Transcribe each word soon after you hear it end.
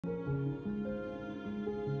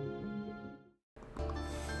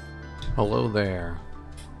Hello there.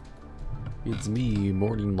 It's me,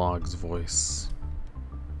 Morning Logs voice.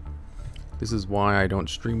 This is why I don't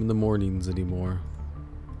stream in the mornings anymore.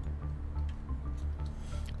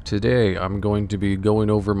 Today, I'm going to be going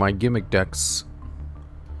over my gimmick decks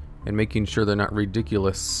and making sure they're not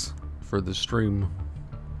ridiculous for the stream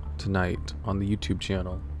tonight on the YouTube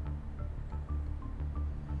channel.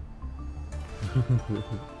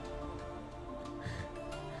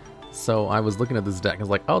 So I was looking at this deck, I was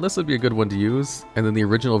like, oh, this would be a good one to use. And then the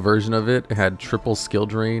original version of it had triple skill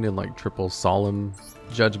drain and like triple solemn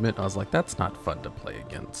judgment. I was like, that's not fun to play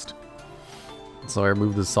against. So I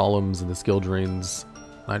removed the solemns and the skill drains.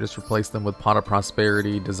 I just replaced them with Pot of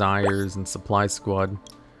Prosperity, Desires, and Supply Squad.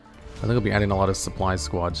 I think I'll be adding a lot of Supply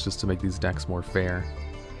Squads just to make these decks more fair.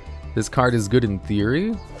 This card is good in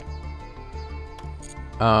theory.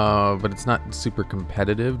 But it's not super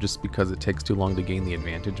competitive just because it takes too long to gain the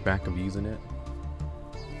advantage back of using it.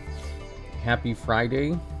 Happy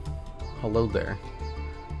Friday. Hello there.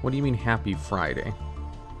 What do you mean Happy Friday?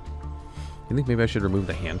 I think maybe I should remove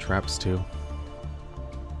the hand traps too.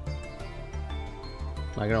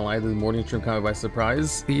 Not gonna lie, the morning stream caught me by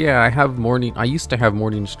surprise. Yeah, I used to have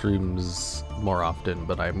morning streams more often,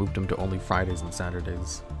 but I moved them to only Fridays and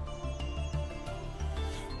Saturdays.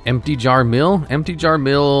 Empty Jar Mill? Empty Jar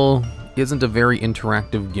Mill isn't a very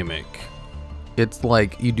interactive gimmick. It's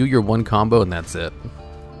like, you do your one combo and that's it.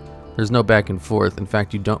 There's no back and forth. In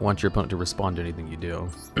fact, you don't want your opponent to respond to anything you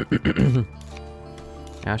do.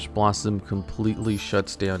 Ash Blossom completely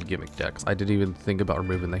shuts down gimmick decks. I didn't even think about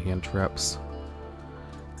removing the hand traps.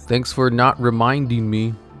 Thanks for not reminding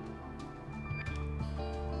me.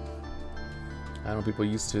 I know people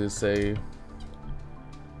used to say...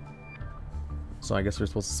 So I guess we're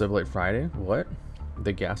supposed to celebrate Friday? What?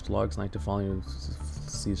 The Gasp Logs night to follow you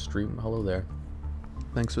see a stream. Hello there.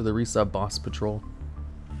 Thanks for the resub, Boss Patrol.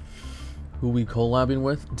 Who we collabing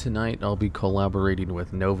with? Tonight I'll be collaborating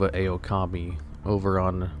with Nova Aokami over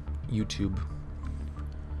on YouTube.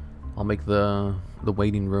 I'll make the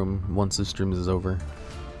waiting room once the stream is over.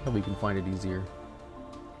 Hope we can find it easier.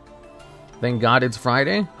 Thank God it's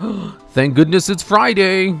Friday. Thank goodness it's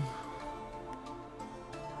Friday!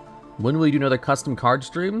 When will you do another custom card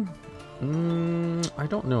stream? I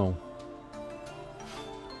don't know.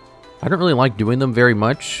 I don't really like doing them very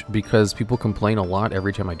much because people complain a lot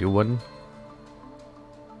every time I do one.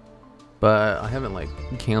 But I haven't like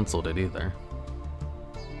canceled it either.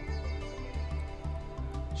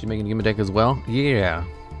 She making a gimmick deck as well? Yeah.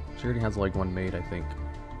 She already has like one made, I think.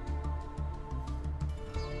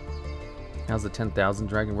 How's the 10,000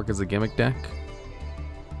 Dragon work as a gimmick deck?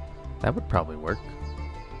 That would probably work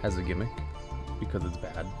as a gimmick, because it's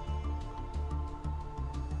bad.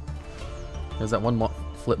 There's that one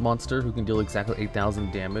flip monster who can deal exactly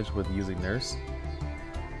 8,000 damage with using Nurse.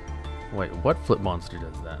 Wait, what flip monster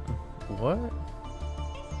does that? What?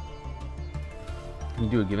 Can you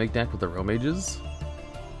do a gimmick deck with the Row Mages?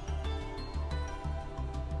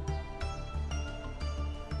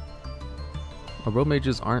 Row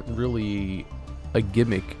Mages aren't really a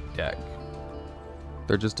gimmick deck.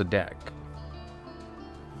 They're just a deck.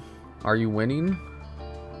 Are you winning?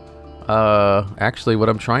 Actually, what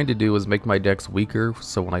I'm trying to do is make my decks weaker,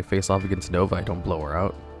 so when I face off against Nova, I don't blow her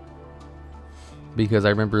out. Because I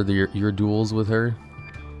remember your duels with her,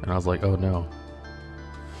 and I was like, oh no.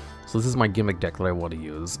 So this is my gimmick deck that I want to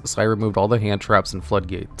use. So I removed all the hand traps and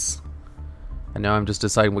floodgates. And now I'm just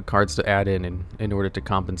deciding what cards to add in order to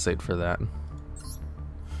compensate for that.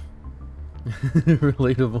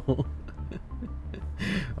 Relatable.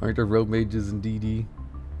 Aren't there Rogue Mages in DD?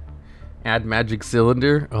 Add Magic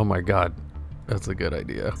Cylinder? Oh my god. That's a good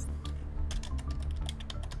idea.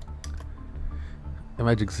 The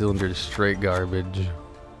Magic Cylinder is straight garbage.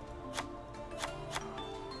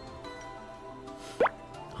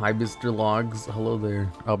 Hi, Mr. Logs. Hello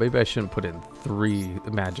there. Oh, maybe I shouldn't put in 3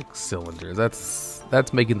 Magic Cylinders.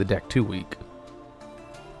 That's making the deck too weak.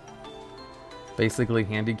 Basically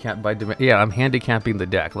handicapped by demand. Yeah, I'm handicapping the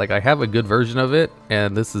deck. Like, I have a good version of it,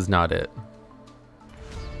 and this is not it.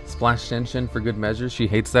 Splash Shenshen for good measure. She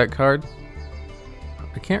hates that card.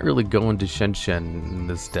 I can't really go into Shenshen in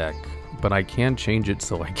this deck, but I can change it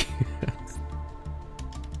so I can.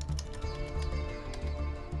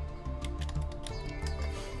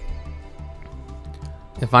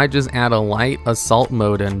 If I just add a light assault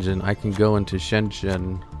mode engine, I can go into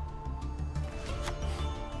Shenshen.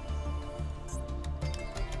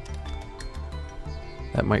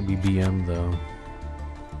 That might be BM though.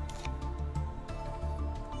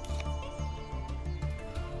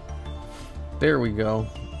 There we go.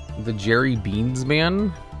 The Jerry Beans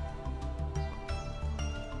Man.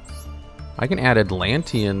 I can add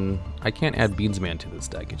Atlantean I can't add Beansman to this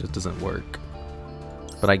deck. It just doesn't work.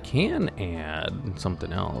 But I can add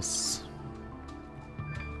something else.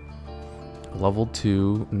 Level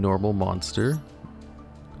 2 normal monster.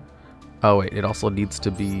 Oh wait, it also needs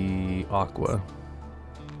to be Aqua.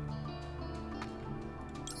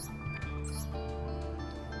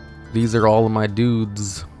 These are all of my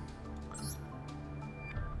dudes.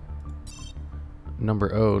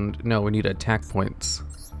 Number owned. No, we need attack points.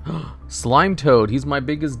 Slime Toad, he's my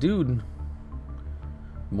biggest dude.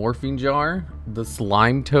 Morphine Jar, the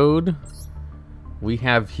Slime Toad. We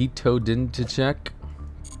have Hitodin to check.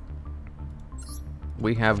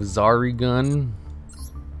 We have Zarigun.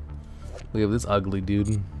 We have this ugly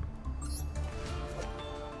dude.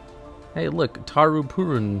 Hey, look, Taru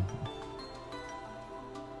Purun.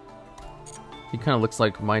 He kind of looks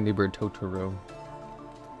like my neighbor Totoro.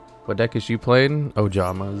 What deck is she playing?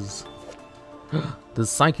 Ojamas. The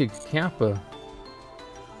Psychic Kappa.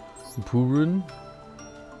 Purun.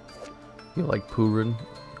 You like Purun?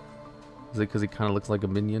 Is it because he kind of looks like a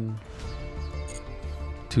minion?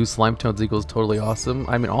 2 Slime Toads equals totally awesome.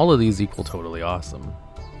 I mean, all of these equal totally awesome.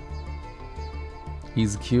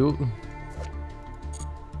 He's cute.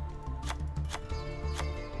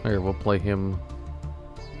 Here, we'll play him.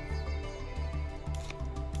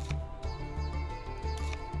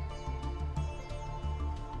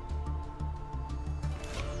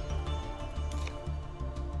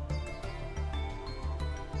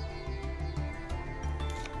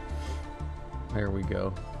 There we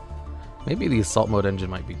go. Maybe the assault mode engine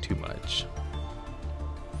might be too much.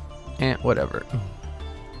 Whatever.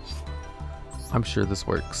 I'm sure this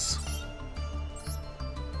works.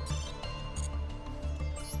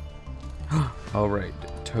 Alright,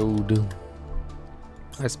 Toad.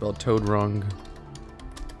 I spelled Toad wrong.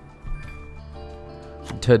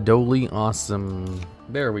 Tadoli Awesome.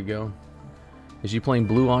 There we go. Is she playing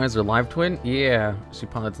Blue Eyes or Live Twin? Yeah, she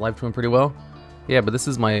pilots Live Twin pretty well. Yeah, but this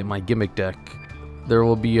is my gimmick deck. There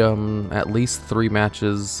will be at least 3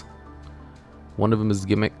 matches. One of them is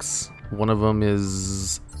gimmicks. One of them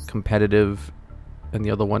is competitive. And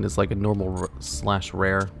the other one is like a normal /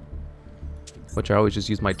 rare. Which I always just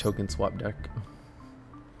use my token swap deck.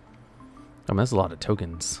 I mean, that's a lot of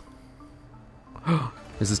tokens.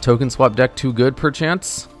 Is this token swap deck too good,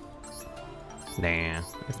 perchance? Nah,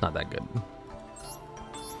 it's not that good.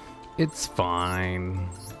 It's fine.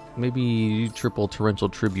 Maybe triple torrential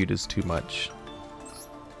tribute is too much.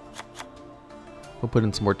 We'll put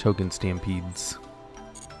in some more token stampedes.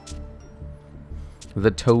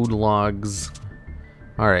 The TheDuelLogs.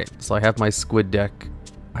 Alright, so I have my squid deck.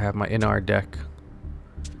 I have my NR deck.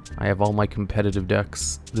 I have all my competitive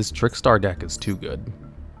decks. This Trickstar deck is too good.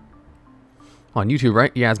 On YouTube,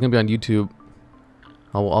 right? Yeah, it's gonna be on YouTube.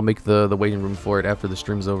 I'll make the waiting room for it after the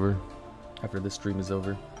stream's over. After this stream is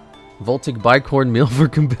over. Voltic Bicorn meal for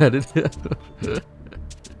competitive.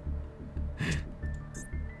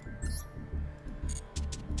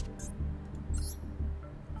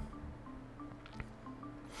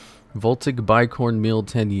 Voltic Bicorn meal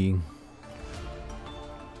 10E.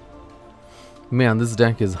 Man, this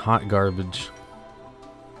deck is hot garbage.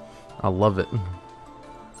 I love it.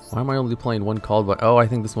 Why am I only playing one called by? Oh, I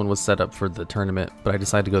think this one was set up for the tournament, but I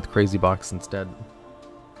decided to go with Crazy Box instead.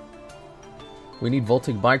 We need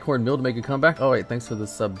Voltic Bicorn Mill to make a comeback. Oh wait, thanks for the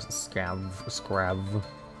sub, Scrav.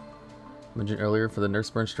 Mentioned earlier for the Nurse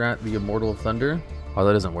Burn strat, the Immortal of Thunder. Oh,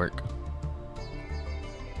 that doesn't work.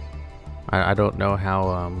 I don't know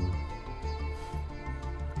how,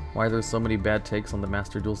 why there's so many bad takes on the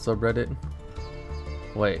Master Duel subreddit.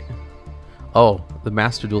 Wait. Oh, the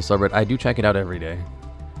Master Duel subreddit. I do check it out every day.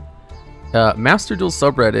 Master Duel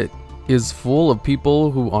subreddit is full of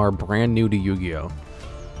people who are brand new to Yu-Gi-Oh!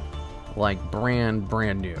 Like brand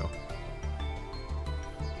new.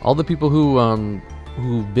 All the people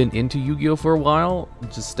who've been into Yu-Gi-Oh! For a while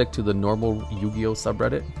just stick to the normal Yu-Gi-Oh!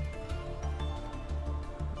 Subreddit.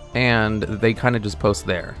 And they kind of just post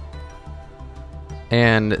there.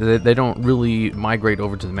 And they don't really migrate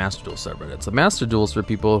over to the Master Duel subreddit. So Master Duel is for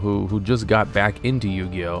people who just got back into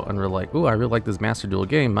Yu-Gi-Oh! And were like, ooh, I really like this Master Duel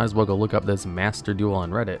game. Might as well go look up this Master Duel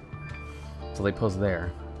on Reddit. So they post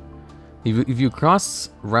there. If you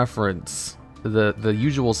cross-reference the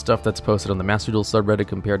usual stuff that's posted on the Master Duel subreddit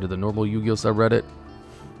compared to the normal Yu-Gi-Oh! Subreddit,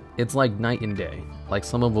 it's like night and day. Like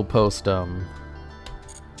someone will post,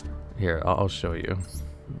 here, I'll show you.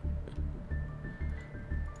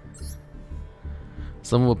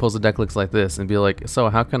 Someone will post a deck looks like this and be like, so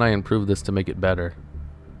how can I improve this to make it better?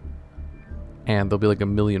 And there'll be like a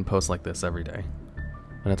million posts like this every day.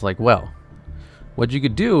 And it's like, well, what you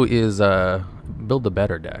could do is build a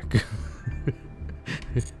better deck.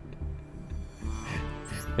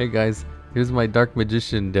 Hey guys, here's my Dark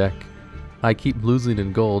Magician deck. I keep losing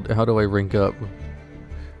in gold. How do I rank up?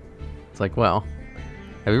 It's like, well,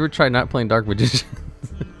 have you ever tried not playing Dark Magician?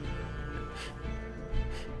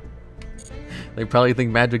 They probably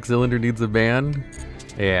think Magic Cylinder needs a ban.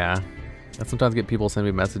 Yeah. I sometimes get people send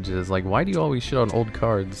me messages like, why do you always shit on old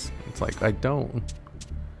cards? It's like, I don't.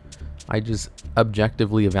 I just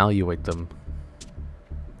objectively evaluate them.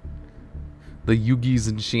 The Yugi's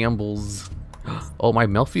in shambles. Oh, my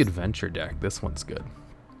Melfi Adventure deck. This one's good.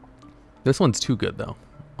 This one's too good, though.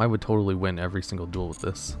 I would totally win every single duel with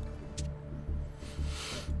this.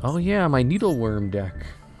 Oh yeah, my Needleworm deck.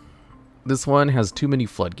 This one has too many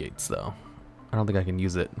floodgates, though. I don't think I can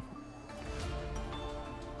use it.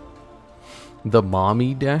 The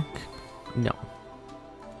Mommy deck? No.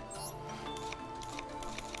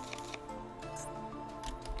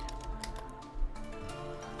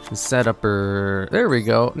 Setupper. There we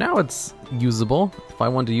go. Now it's usable. If I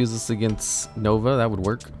wanted to use this against Nova, that would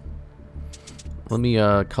work. Let me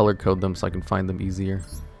color code them so I can find them easier.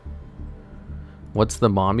 What's the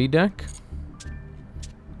Mommy deck?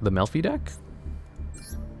 The Melfi deck?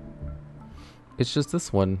 It's just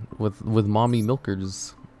this one with Mommy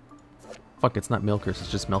Milkers. Fuck, it's not Milkers,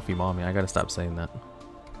 it's just Melfi Mommy. I gotta stop saying that.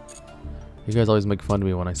 You guys always make fun of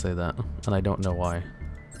me when I say that, and I don't know why.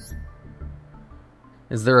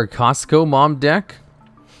 Is there a Costco Mom deck?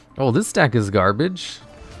 Oh, this deck is garbage.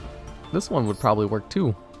 This one would probably work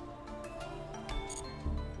too.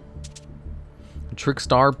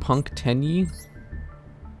 Trickstar Punk Tenyi.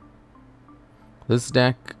 This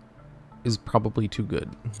deck is probably too good.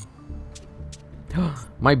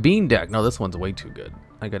 My Bean deck. No, this one's way too good.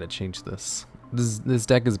 I gotta change this. This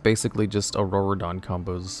deck is basically just Auroradon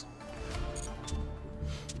combos.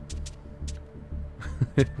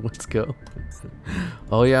 Let's go.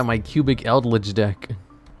 Oh yeah, my Cubic Eldritch deck.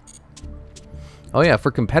 Oh yeah,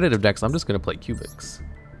 for competitive decks, I'm just gonna play Cubics.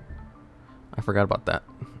 I forgot about that.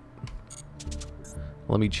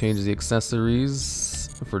 Let me change the accessories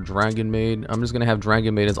for Dragon Maid. I'm just gonna have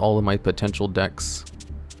Dragon Maid as all of my potential decks.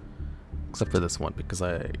 Except for this one, because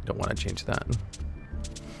I don't want to change that.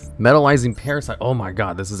 Metallizing Parasite. Oh my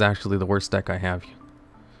god, this is actually the worst deck I have.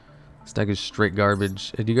 This deck is straight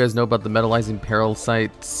garbage. Do you guys know about the Metallizing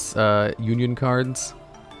Parasites union cards?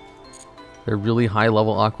 They're really high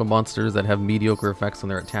level aqua monsters that have mediocre effects when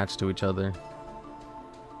they're attached to each other.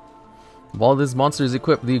 While this monster is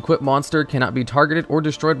equipped, the equipped monster cannot be targeted or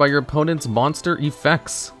destroyed by your opponent's monster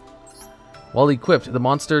effects. While equipped, the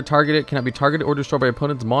monster targeted cannot be targeted or destroyed by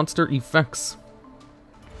opponent's monster effects.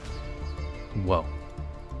 Whoa.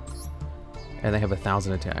 And they have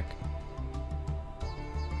 1,000 attack.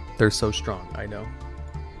 They're so strong, I know.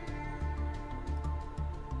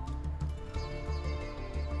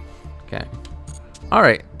 Okay.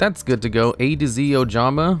 Alright, that's good to go. A to Z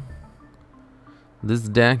Ojama. This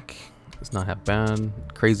deck does not have ban.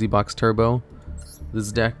 Crazy Box Turbo.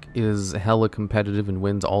 This deck is hella competitive and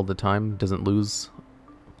wins all the time. Doesn't lose.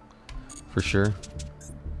 For sure.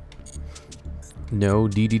 No.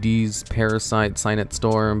 DDDs, Parasite, Signet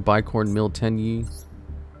Storm, Bicorn Mill Tenyi.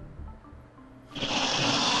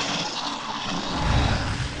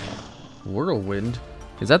 Whirlwind?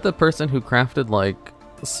 Is that the person who crafted like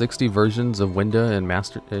 60 versions of Winda and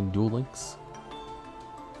Master and Duel Links?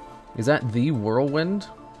 Is that the Whirlwind?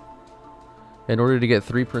 In order to get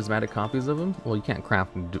 3 prismatic copies of him? Well, you can't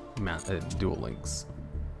craft in Duel Links.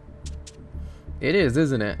 It is,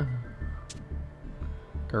 isn't it?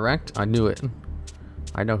 Correct? I knew it.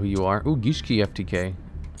 I know who you are. Ooh, Gishki FTK.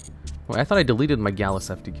 Wait, I thought I deleted my Gallus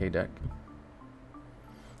FTK deck.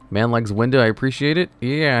 Man likes Winda, I appreciate it.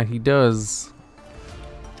 Yeah, he does.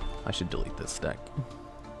 I should delete this deck.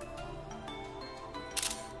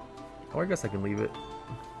 Oh, I guess I can leave it.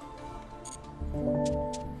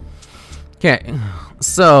 Okay,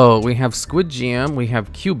 so we have Squid Jam, we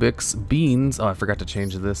have Cubics, Beans. Oh, I forgot to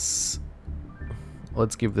change this.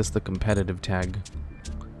 Let's give this the competitive tag.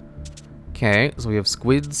 Okay, so we have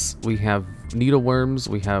Squids, we have Needleworms,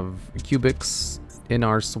 we have Cubics in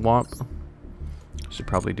our swamp. Should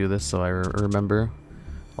probably do this so I remember.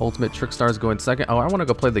 Ultimate Trickstars go in second. Oh, I want to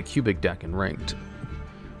go play the Cubic deck in ranked.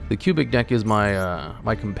 The Cubic deck is my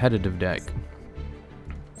my competitive deck.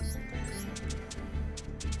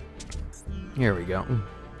 Here we go.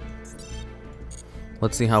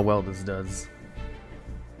 Let's see how well this does.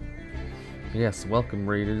 Yes, welcome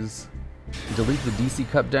Raiders. Delete the DC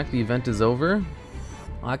Cup deck, the event is over.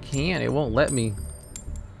 I can't, it won't let me.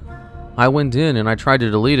 I went in and I tried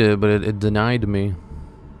to delete it, but it denied me.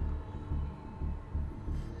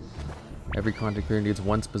 Every content creator needs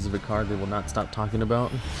one specific card they will not stop talking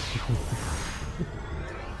about.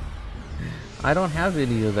 I don't have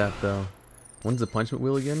any of that though. When's the punishment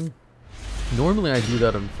wheel again? Normally I do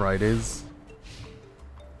that on Fridays.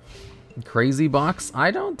 Crazy Box?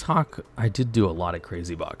 I did do a lot of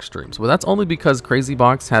Crazy Box streams, but that's only because Crazy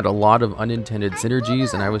Box had a lot of unintended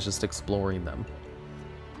synergies and I was just exploring them.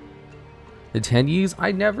 The 10 Yees?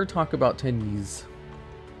 I never talk about 10 Yees.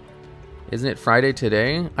 Isn't it Friday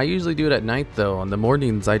today? I usually do it at night though. On the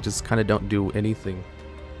mornings I just kind of don't do anything.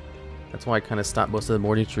 That's why I kind of stop most of the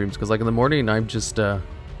morning streams, because like in the morning I'm just I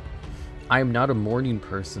am not a morning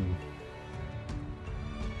person.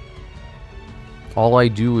 All I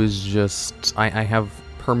do is just I have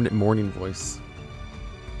permanent morning voice.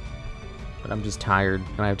 But I'm just tired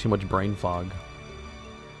and I have too much brain fog.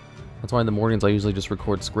 That's why in the mornings I usually just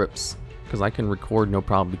record scripts, because I can record no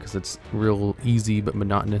problem because it's real easy but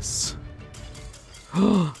monotonous.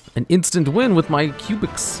 An instant win with my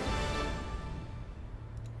cubics.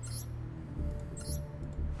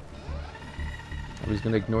 I was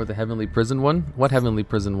gonna ignore the Heavenly Prison one. What Heavenly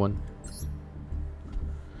Prison one?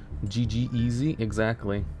 GG easy,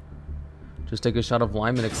 exactly. Just take a shot of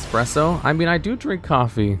lime and espresso. I mean, I do drink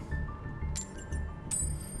coffee.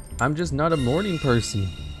 I'm just not a morning person.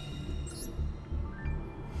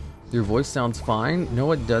 Your voice sounds fine.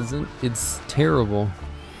 No, it doesn't. It's terrible.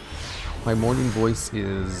 My morning voice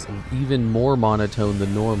is even more monotone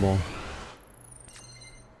than normal.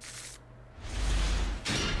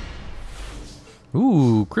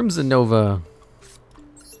 Ooh, Crimson Nova.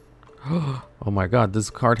 Oh my god, this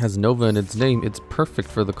card has Nova in its name. It's perfect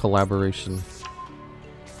for the collaboration.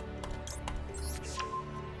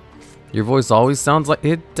 Your voice always sounds like...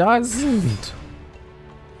 It doesn't.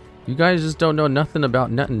 You guys just don't know nothing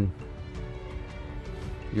about nothing.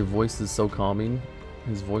 Your voice is so calming.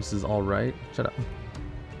 His voice is alright. Shut up.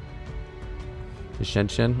 The Shen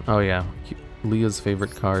Shen? Oh yeah. Leah's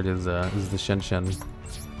favorite card is the Shen Shen.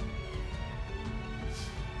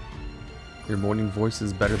 Your morning voice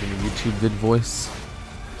is better than your YouTube vid voice.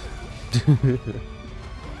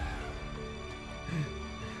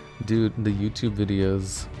 Dude, the YouTube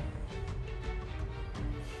videos.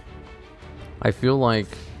 I feel like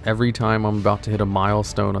every time I'm about to hit a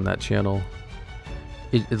milestone on that channel,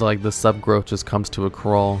 it's like the sub growth just comes to a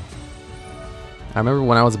crawl. I remember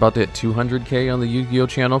when I was about to hit 200k on the Yugioh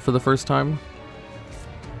channel for the first time.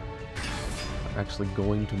 I'm actually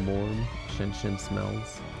going to mourn. Shen Shen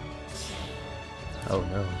smells. Oh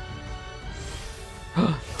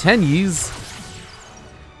no. 10 Yees!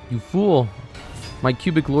 You fool! My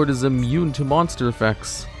cubic lord is immune to monster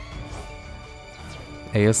effects.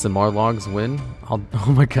 ASMR logs win? Oh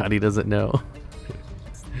my god, he doesn't know.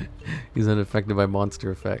 He's unaffected by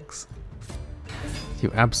monster effects.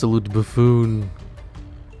 You absolute buffoon.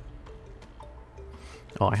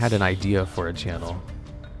 Oh, I had an idea for a channel.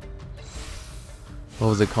 What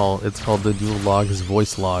was it called? It's called TheDuelLogs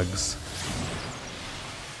Voice Logs.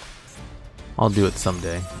 I'll do it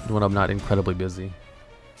someday, when I'm not incredibly busy.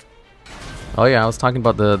 Oh yeah, I was talking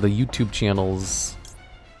about the YouTube channels.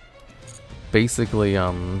 Basically,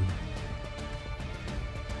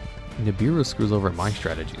 Nibiru screws over my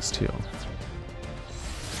strategies too.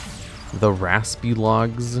 The Raspy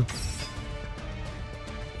Logs.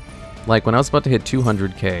 Like when I was about to hit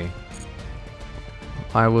 200k,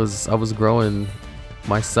 I was growing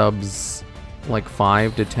my subs like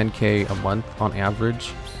 5 to 10k a month on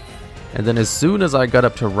average. And then as soon as I got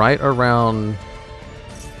up to right around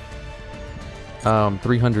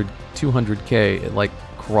 300, 200k, it like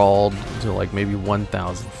crawled to like maybe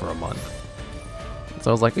 1,000 for a month. So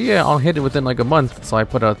I was like, yeah, I'll hit it within like a month. So I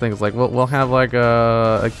put out things like, well, we'll have like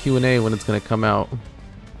a Q&A when it's gonna come out,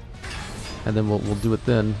 and then we'll do it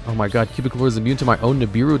then. Oh my god, Cubic Lord is immune to my own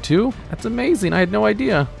Nibiru too? That's amazing. I had no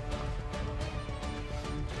idea.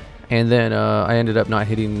 And then I ended up not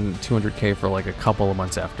hitting 200k for like a couple of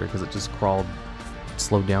months after, because it just crawled,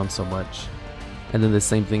 slowed down so much. And then the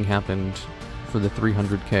same thing happened for the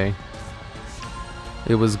 300k.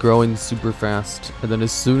 It was growing super fast, and then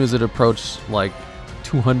as soon as it approached like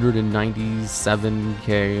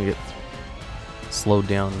 297k, it slowed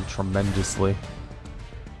down tremendously.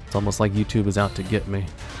 It's almost like YouTube is out to get me.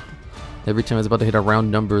 Every time I was about to hit a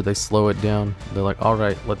round number, they slow it down. They're like,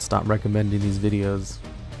 alright, let's stop recommending these videos.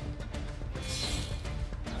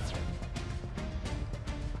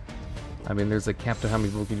 I mean, there's a cap to how many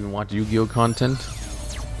people can even watch Yu-Gi-Oh content.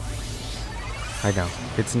 I know,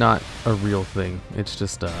 it's not a real thing. It's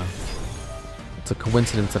just it's a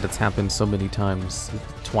coincidence that it's happened so many times.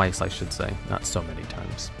 Twice, I should say, not so many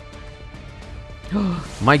times.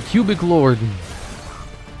 My Cubic Lord!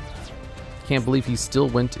 Can't believe he still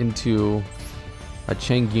went into a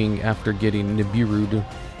Changying after getting Nibiru'd.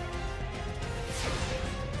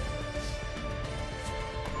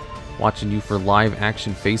 Watching you for live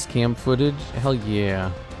action face cam footage? Hell yeah.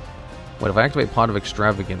 What if I activate Pot of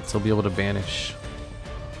Extravagance, he'll be able to banish.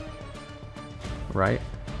 Right?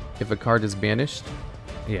 If a card is banished?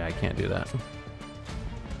 Yeah, I can't do that.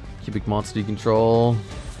 Cubic monster you control.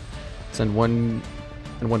 Send one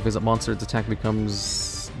face-up monster, its attack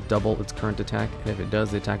becomes double its current attack. And if it does,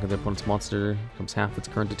 the attack of the opponent's monster becomes half its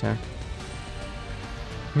current attack.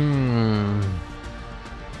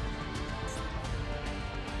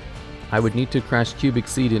 I would need to crash Cubic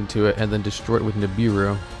Seed into it and then destroy it with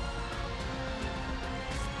Nibiru.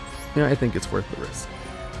 Yeah, I think it's worth the risk.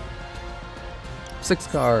 6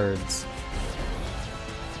 cards.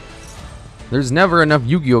 There's never enough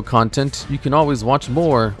Yu-Gi-Oh content. You can always watch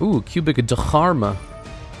more. Ooh, Cubic Dharma.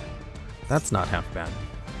 That's not half bad.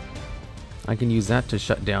 I can use that to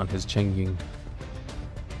shut down his Chengying.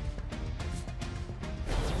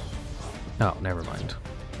 Oh, never mind.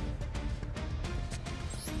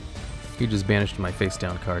 He just banished my face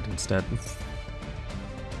down card instead.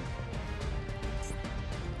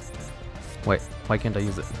 Wait, why can't I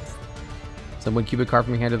use it? Send one cubic card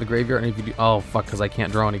from your hand to the graveyard, and if you do, oh fuck, because I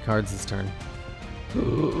can't draw any cards this turn.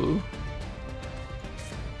 Ooh.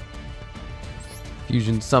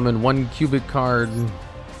 Fusion summon 1 cubic card. I'm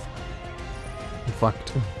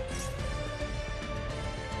fucked.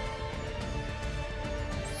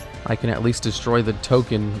 I can at least destroy the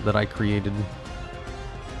token that I created.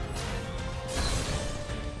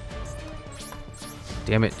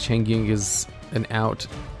 Damn it, Chengying is an out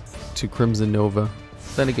to Crimson Nova.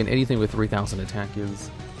 Then again, anything with 3000 attack is.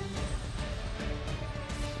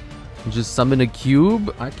 Just summon a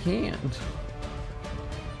cube? I can't.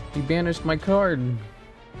 He banished my card.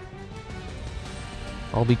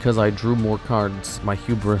 All because I drew more cards. My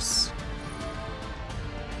hubris.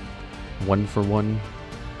 1 for 1.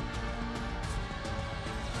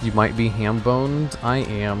 You might be ham-boned. I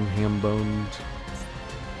am ham-boned.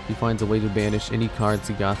 He finds a way to banish any cards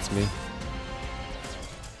he got me.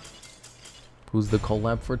 Who's the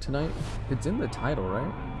collab for tonight? It's in the title,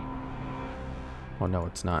 right? Oh no,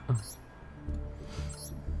 it's not.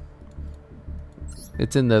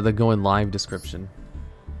 It's in the going live description.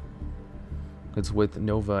 It's with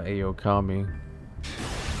Nova Aokami.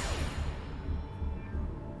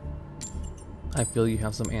 I feel you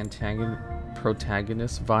have some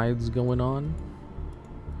protagonist vibes going on.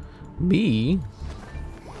 Me?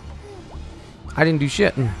 I didn't do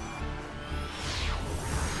shit. You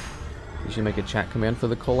should make a chat command for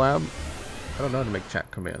the collab. I don't know how to make chat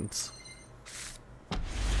commands.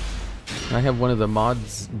 I have one of the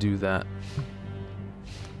mods do that.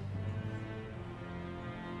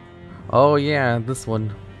 Oh yeah, this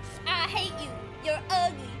one. I hate you. You're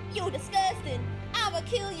ugly. You're disgusting. I'ma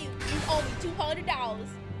kill you. You owe me $200.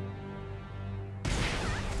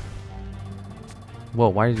 Whoa,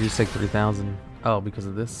 why did you say 3,000? Oh, because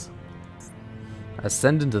of this?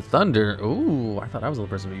 Ascend into Thunder. Ooh, I thought I was the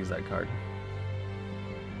person who used that card.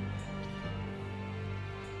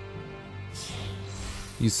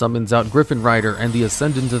 He summons out Griffin Rider and the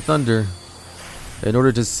Ascend into Thunder in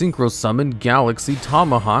order to synchro summon Galaxy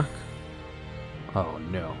Tomahawk. Oh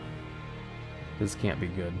no. This can't be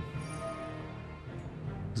good.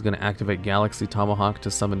 He's going to activate Galaxy Tomahawk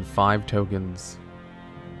to summon 5 tokens.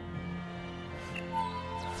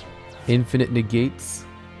 Infinite negates.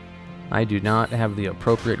 I do not have the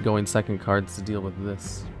appropriate going second cards to deal with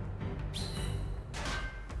this.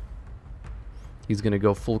 He's going to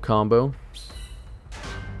go full combo.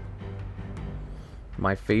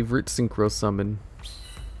 My favorite synchro summon.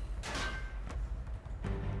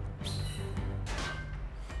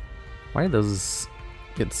 Why do those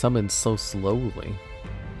get summoned so slowly?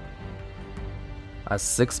 A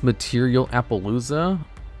 6 material Appaloosa?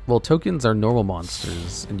 Well, tokens are normal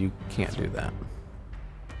monsters, and you can't do that.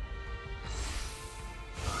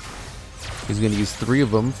 He's going to use 3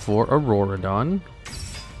 of them for Auroradon.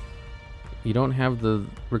 You don't have the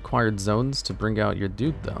required zones to bring out your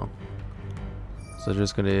dude, though. So they're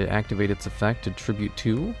just going to activate its effect to tribute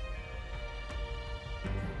 2.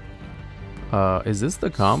 Is this the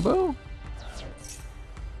combo?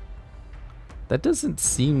 That doesn't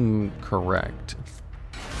seem correct.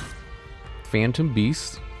 Phantom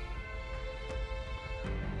Beast.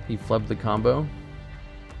 He flubbed the combo.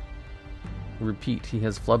 Repeat, he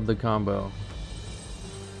has flubbed the combo.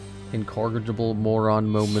 Incorrigible moron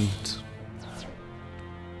moment.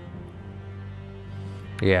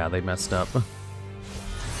 Yeah, they messed up.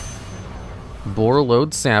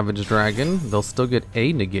 Borreload Savage Dragon. They'll still get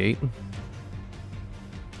a negate.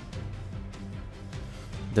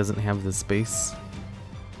 Doesn't have the space.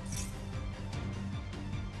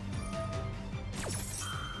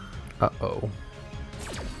 Uh-oh.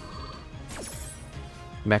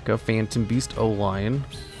 Mecha Phantom Beast O-Lion.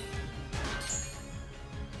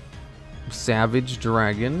 Savage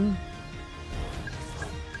Dragon.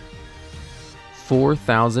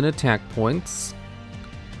 4,000 attack points.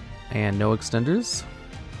 And no extenders.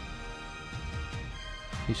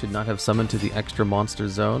 He should not have summoned to the extra monster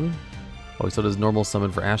zone. Oh, he still does normal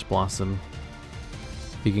summon for Ash Blossom.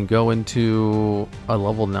 He can go into a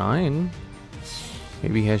level 9.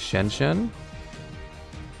 Maybe he has Shen Shen.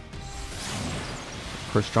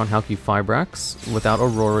 Crystron Halki Fibrax without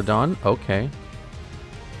Auroradon. Okay.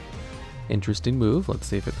 Interesting move. Let's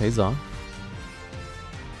see if it pays off.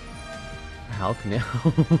 Halk now.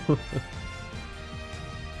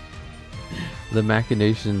 The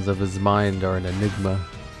machinations of his mind are an enigma.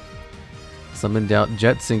 Summoned out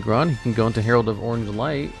Jet Synchron. He can go into Herald of Orange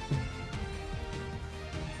Light.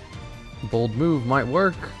 Bold move might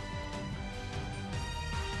work.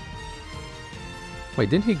 Wait,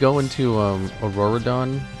 didn't he go into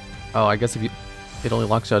Auroradon? Oh, I guess if you, it only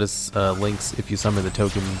locks out his links if you summon the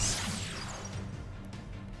tokens.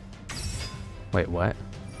 Wait, what?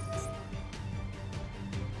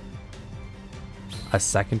 A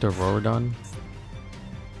second Auroradon?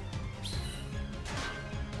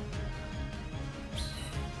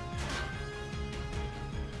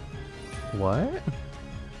 What?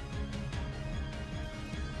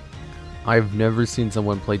 I've never seen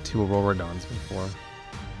someone play 2 Auroradons before.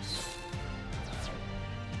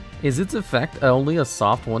 Is its effect only a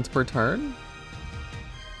soft once per turn?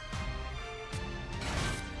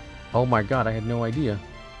 Oh my god, I had no idea.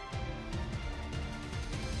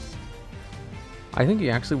 I think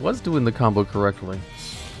he actually was doing the combo correctly.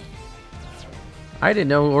 I didn't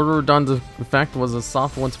know Auroradon's effect was a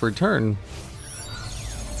soft once per turn.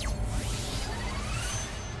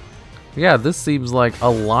 Yeah, this seems like a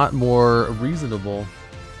lot more reasonable.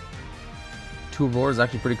 2 Aurora is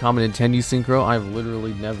actually pretty common in 10U Synchro. I've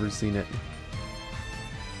literally never seen it.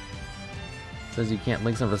 Says you can't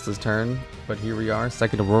link some of this turn, but here we are,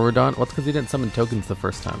 second Auroradon. Well, it's because he didn't summon tokens the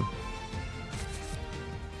first time.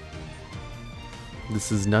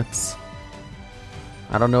 This is nuts.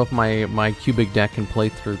 I don't know if my cubic deck can play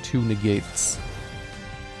through 2 negates.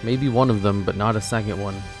 Maybe one of them, but not a second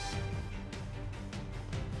one.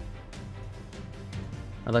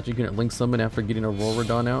 I thought you couldn't link summon after getting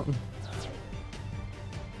Auroradon out.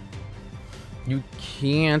 You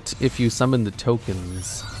can't if you summon the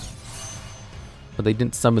tokens. But they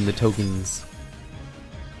didn't summon the tokens.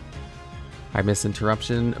 I miss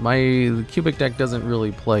interruption. My cubic deck doesn't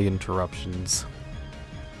really play interruptions.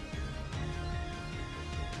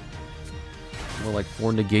 More like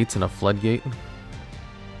 4 negates and a floodgate.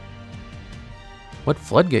 What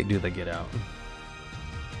floodgate do they get out?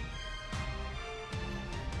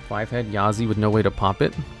 5-head Yazi with no way to pop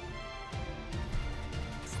it.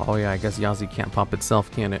 Oh yeah, I guess Yazi can't pop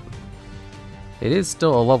itself, can it? It is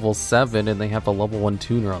still a level 7 and they have a level 1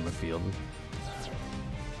 tuner on the field.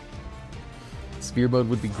 Sphere mode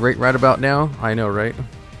would be great right about now. I know, right?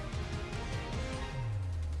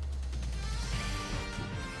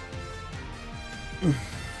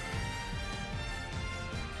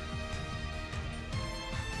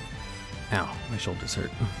 Ow, my shoulders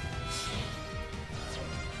hurt.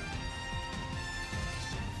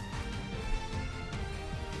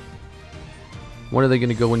 When are they going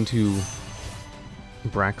to go into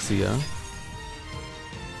Braxia?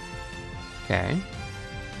 Okay.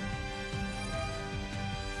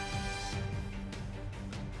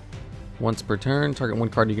 Once per turn, target 1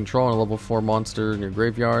 card you control and a level 4 monster in your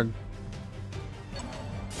graveyard.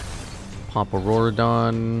 Pop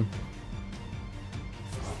Auroradon.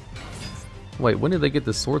 Wait, when did they get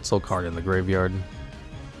the Sword Soul card in the graveyard?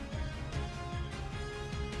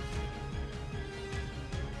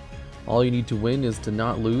 All you need to win is to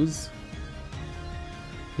not lose.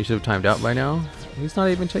 He should have timed out by now. He's not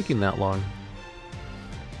even taking that long.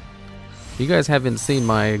 You guys haven't seen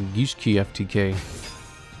my Gishki FTK.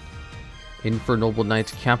 Infernoble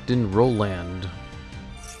Knight Captain Roland.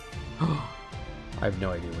 I have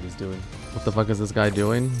no idea what he's doing. What the fuck is this guy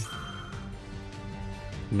doing?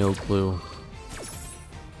 No clue.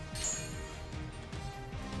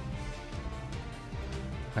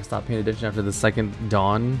 I stopped paying attention after the second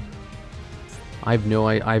Dawn. I've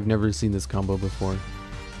never seen this combo before.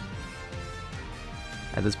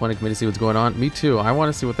 At this point, I'm committed to see what's going on. Me too. I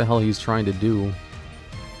want to see what the hell he's trying to do.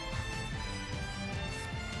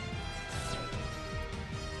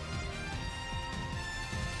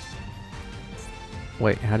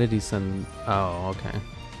 Wait, how did he send... Oh, okay.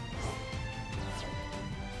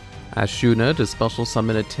 Ashuna to special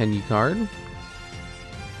summon a Tenyi card.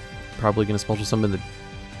 Probably going to special summon the...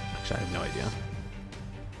 Actually, I have no idea.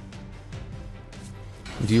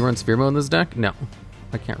 Do you run Spear Mode in this deck? No.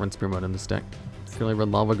 I can't run Spear Mode in this deck. I can only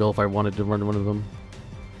run Lava Gull if I wanted to run one of them.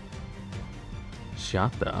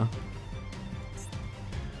 Shata.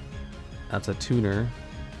 That's a tuner.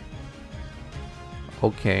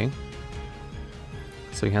 Okay.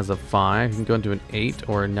 So he has a 5. He can go into an 8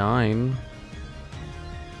 or a 9.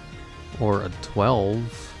 Or a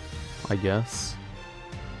 12, I guess.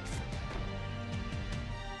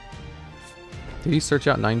 Did he search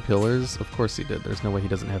out 9 pillars? Of course he did. There's no way he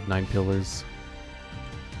doesn't have 9 pillars.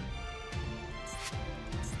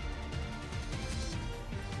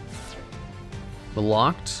 The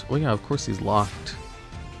locked? Oh yeah, of course he's locked.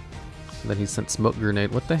 Then he sent Smoke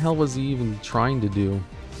Grenade. What the hell was he even trying to do?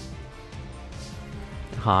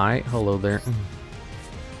 Hi, hello there.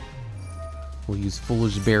 We'll use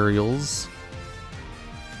Foolish Burials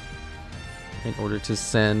in order to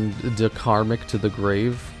send the Karmic to the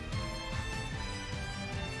grave.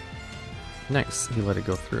 Nice, he let it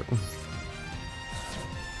go through.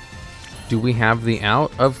 Do we have the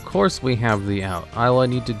out? Of course we have the out. All I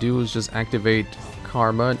need to do is just activate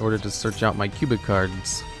Karma in order to search out my cubic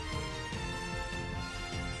cards.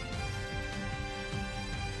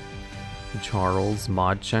 Charles,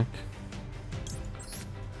 mod check.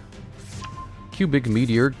 Cubic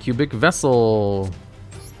Meteor, Cubic Vessel.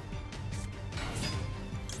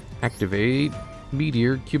 Activate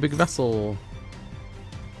Meteor, Cubic Vessel.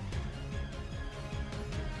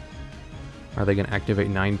 Are they going to activate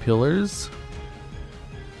 9 pillars?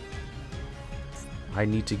 I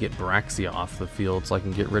need to get Braxia off the field so I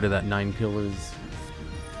can get rid of that 9 pillars.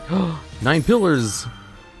 9 pillars!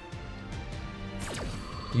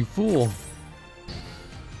 You fool.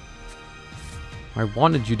 I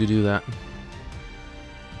wanted you to do that.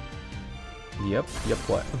 Yep,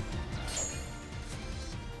 what?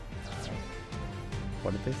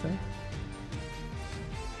 What did they say?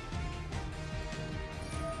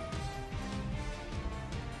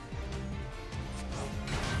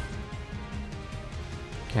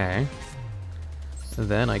 Okay.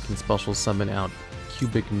 Then I can special summon out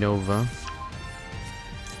Cubic Nova.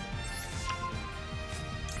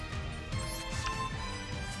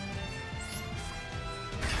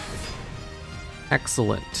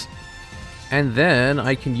 Excellent. And then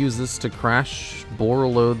I can use this to crash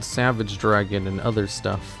Borreload, Savage Dragon, and other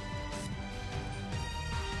stuff.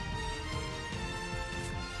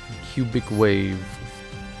 Cubic Wave.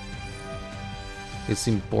 It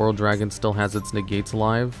seems Boral Dragon still has its negates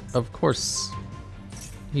live. Of course,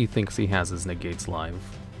 he thinks he has his negates live.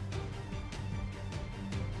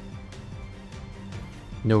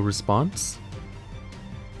 No response?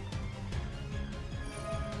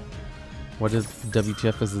 What is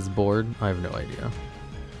WTF is his board? I have no idea.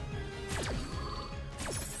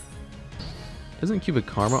 Doesn't Cubic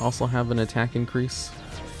Karma also have an attack increase?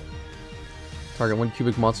 Target 1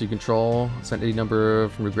 cubic monster you control. Send any number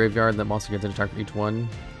from your graveyard. That monster gets an attack for each one.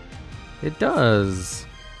 It does.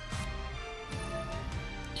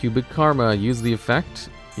 Cubic Karma. Use the effect.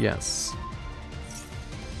 Yes.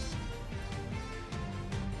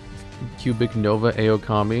 Cubic Nova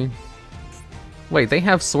Aokami. Wait, they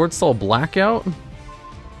have Sword Soul Blackout?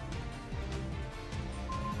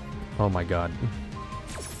 Oh my god.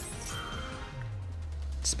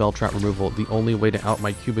 Spell trap removal. The only way to out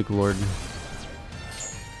my Cubic Lord.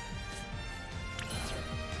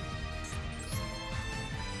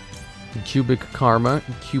 Cubic Karma,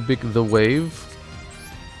 Cubic the Wave.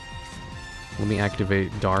 Let me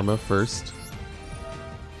activate Dharma first.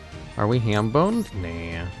 Are we ham-boned?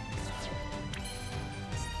 Nah.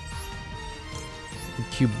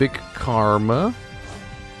 Cubic Karma.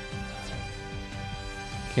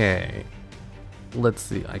 Okay. Let's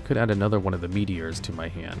see. I could add another one of the meteors to my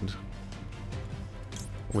hand,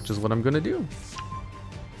 which is what I'm gonna do.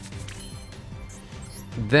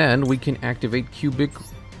 Then we can activate Cubic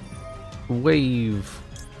Wave,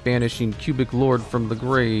 banishing Cubic Lord from the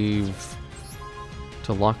grave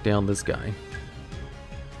to lock down this guy.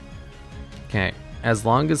 Okay, as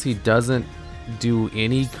long as he doesn't do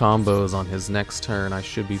any combos on his next turn, I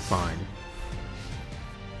should be fine.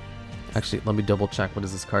 Actually, let me double check. What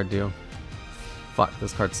does this card do? Fuck,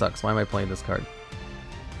 this card sucks. Why am I playing this card?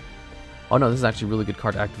 Oh no, this is actually a really good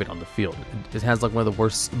card to activate on the field. It has like one of the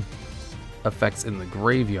worst effects in the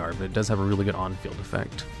graveyard, but it does have a really good on-field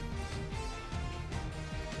effect.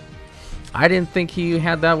 I didn't think he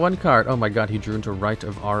had that one card. Oh my god, he drew into Rite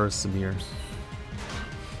of Arasamir.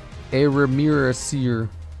 Aramirasir.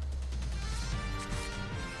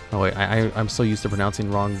 Oh wait, I'm so used to pronouncing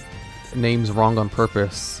names wrong on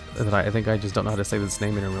purpose that I think I just don't know how to say this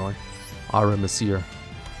name anymore. Aramasir.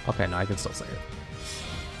 Okay, no, I can still say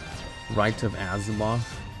it. Rite of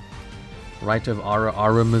Azimuth. Right of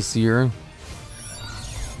Aramasir.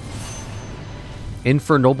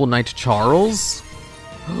 Infernoble Knight Charles.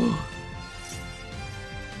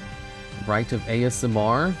 Right of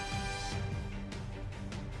ASMR.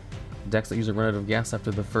 Decks that usually run out of gas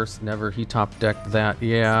after the first never. He top decked that.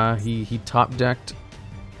 Yeah, he top decked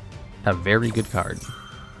a very good card.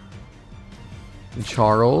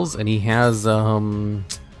 Charles, and he has Smoke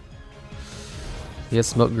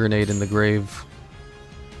Grenade in the grave.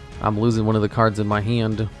 I'm losing one of the cards in my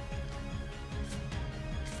hand.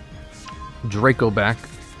 Draco back,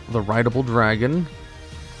 the Rideable Dragon.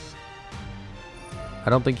 I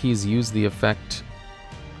don't think he's used the effect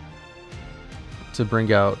to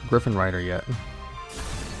bring out Griffin Rider yet.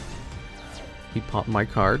 He popped my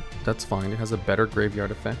card. That's fine. It has a better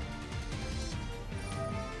graveyard effect.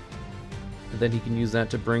 And then he can use that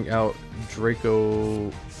to bring out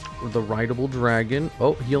Draco, the Rideable Dragon.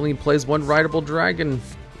 Oh, he only plays one Rideable Dragon.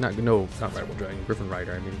 Not Rideable Dragon. Griffin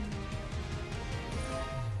Rider, I mean.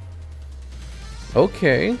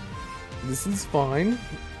 Okay. This is fine.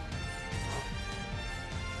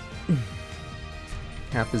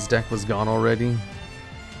 Half his deck was gone already.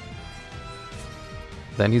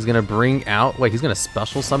 Then he's gonna bring out... Wait, he's gonna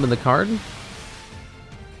special summon the card?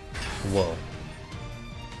 Whoa.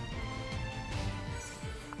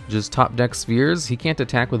 Just top deck Spheres. He can't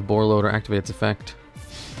attack with Borload or activate its effect.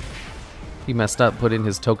 He messed up, put in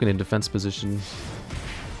his token in defense position.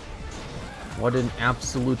 What an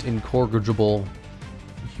absolute incorrigible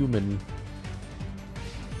human.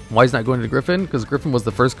 Why he's not going to Griffin? Because Griffin was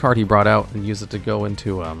the first card he brought out and used it to go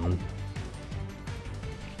into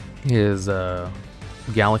his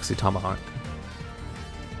Galaxy Tomahawk.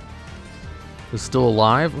 Is still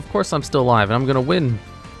alive? Of course I'm still alive, and I'm gonna win.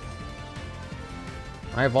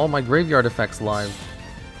 I have all my graveyard effects live.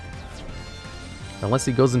 Unless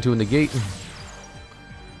he goes into a negate.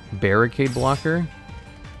 Barricade blocker.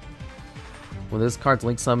 When this card's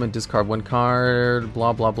link summon, discard one card,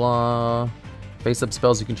 blah blah blah. Face up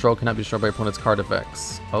spells you control cannot be destroyed by opponent's card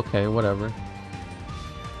effects. Okay, whatever.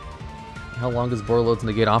 How long does Borload's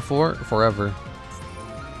negate off for? Forever.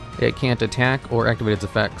 It can't attack or activate its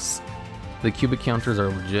effects. The cubic counters are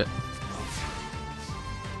legit.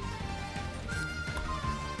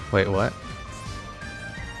 Wait, what?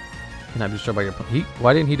 Cannot be destroyed by your opponent.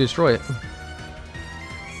 Why didn't he destroy it?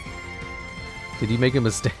 Did he make a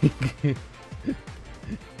mistake?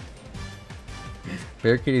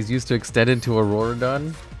 Barricade is used to extend into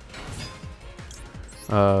Auroradon?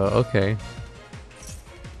 Okay.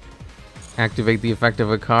 Activate the effect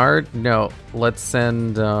of a card? No. Let's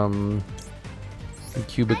send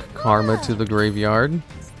Cubic Karma to the graveyard.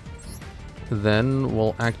 Then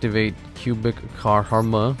we'll activate Cubic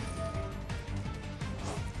Karma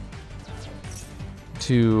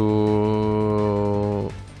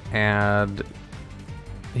to add...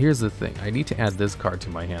 Here's the thing, I need to add this card to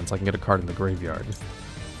my hand so I can get a card in the graveyard.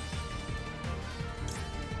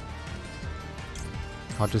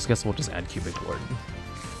 I'll just guess we'll just add Cubic Lord.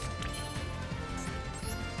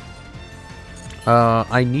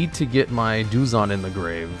 I need to get my Duzon in the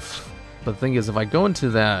grave. But the thing is, if I go into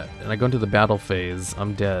that, and I go into the battle phase,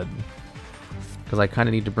 I'm dead. Because I kind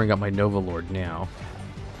of need to bring up my Nova Lord now.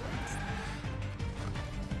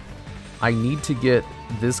 I need to get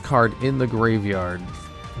this card in the graveyard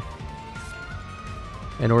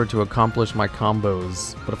in order to accomplish my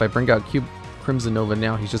combos. But if I bring out Crimson Nova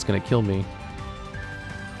now, he's just going to kill me.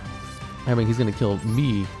 I mean, he's going to kill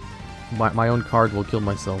me. My own card will kill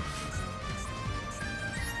myself.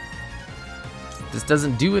 This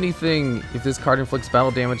doesn't do anything. If this card inflicts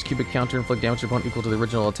battle damage, cubic counter inflict damage to your opponent equal to the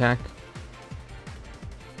original attack.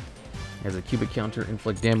 As a cubic counter,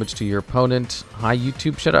 inflict damage to your opponent. Hi,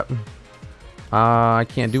 YouTube, shut up. I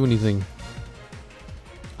can't do anything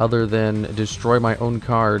other than destroy my own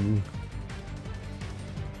card.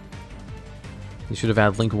 You should have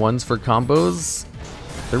had Link 1s for combos.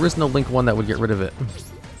 There is no Link 1 that would get rid of it.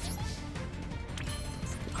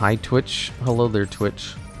 Hi, Twitch. Hello there,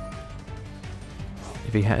 Twitch.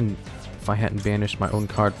 If I hadn't banished my own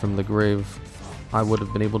card from the grave, I would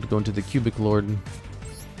have been able to go into the Cubic Lord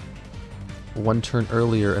one turn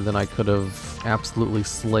earlier, and then I could have absolutely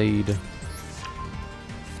slayed.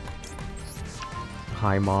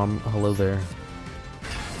 Hi, Mom. Hello there.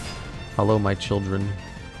 Hello, my children.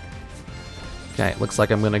 Okay, looks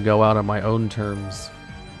like I'm gonna go out on my own terms.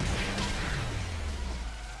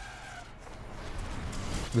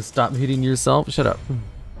 Just stop hitting yourself. Shut up.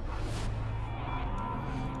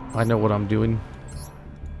 I know what I'm doing.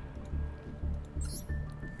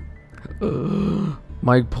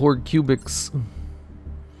 My poor cubics. Well,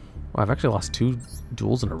 I've actually lost 2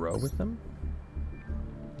 duels in a row with them.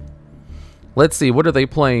 Let's see, what are they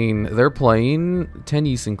playing? They're playing 10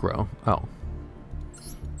 Synchro. Oh.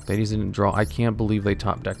 They didn't draw. I can't believe they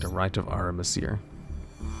top decked a Rite of Aramasir.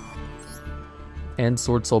 And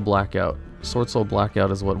Sword Soul Blackout. Sword Soul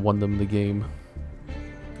Blackout is what won them the game.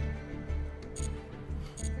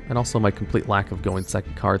 And also my complete lack of going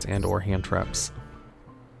second cards and or hand traps.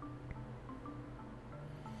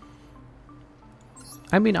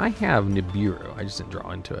 I mean, I have Nibiru. I just didn't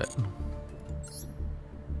draw into it.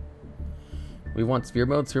 We want Sphere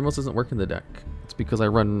Mode. Sphere Mode doesn't work in the deck. It's because I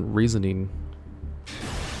run Reasoning.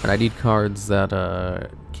 And I need cards that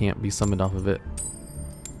can't be summoned off of it.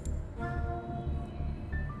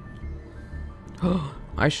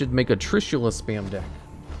 I should make a Trishula spam deck.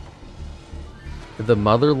 The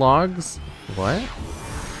Mother Logs? What?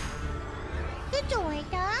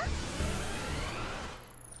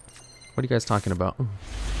 What are you guys talking about?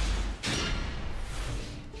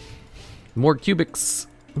 More cubics.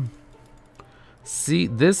 See,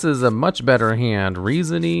 this is a much better hand.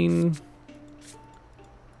 Reasoning.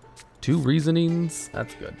 2 reasonings.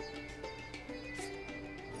 That's good.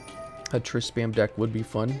 A Trish spam deck would be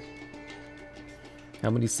fun. How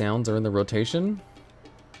many sounds are in the rotation?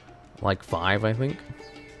 Like 5, I think.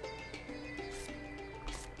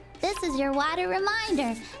 This is your water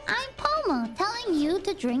reminder. I'm Pomo, telling you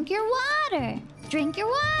to drink your water. Drink your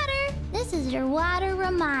water. This is your water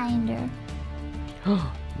reminder.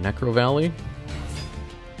 Necro Valley?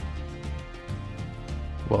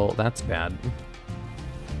 Well, that's bad.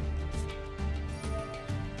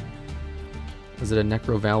 Is it a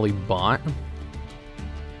Necro Valley bot?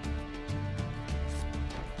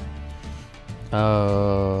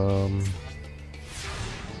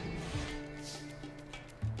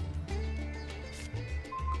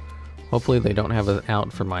 Hopefully they don't have it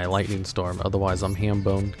out for my Lightning Storm, otherwise I'm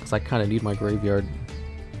ham-boned, because I kind of need my graveyard.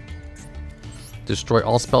 Destroy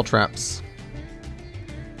all spell traps.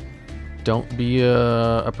 Don't be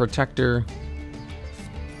a protector.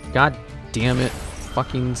 God damn it.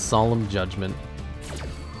 Fucking Solemn Judgment.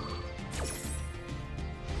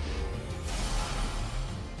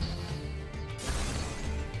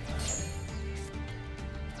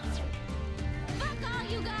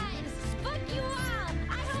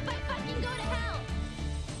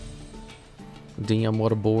 Damn,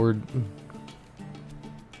 what a board.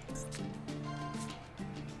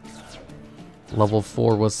 Level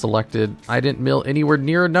 4 was selected. I didn't mill anywhere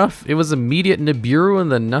near enough. It was immediate Nibiru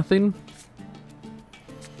and then nothing.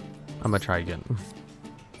 I'm gonna try again.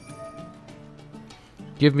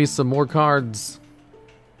 Give me some more cards.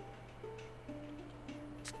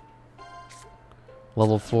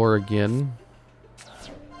 Level 4 again.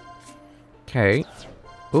 Okay.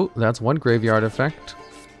 Oh, that's 1 graveyard effect.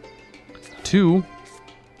 2,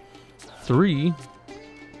 3,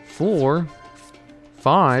 4,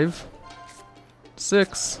 5,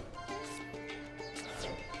 6.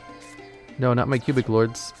 No, not my Cubic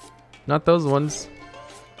Lords. Not those ones.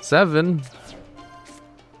 7.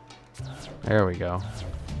 There we go.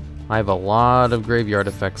 I have a lot of graveyard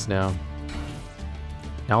effects now.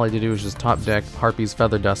 All I need to do is just top deck Harpy's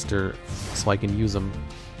Feather Duster so I can use them.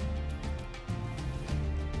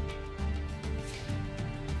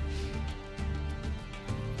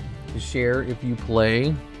 Share if you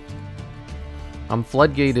play. I'm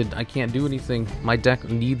floodgated. I can't do anything. My deck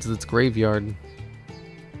needs its graveyard.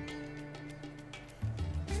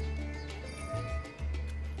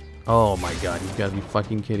 Oh my god, you've got to be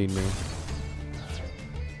fucking kidding me.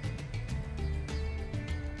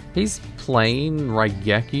 He's playing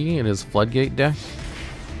Raigeki in his Floodgate deck?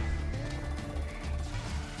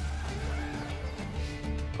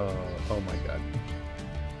 Oh my god.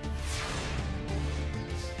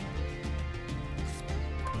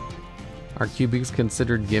 Are cubics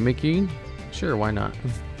considered gimmicky? Sure, why not?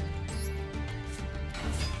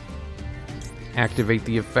 Activate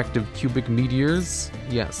the effective cubic meteors?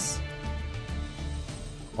 Yes.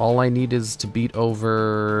 All I need is to beat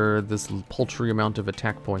over this paltry amount of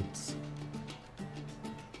attack points.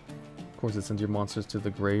 Of course, it sends your monsters to the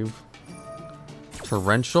grave.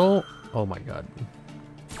 Torrential? Oh my god.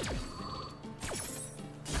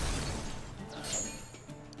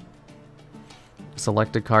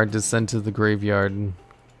 Select a card to send to the graveyard.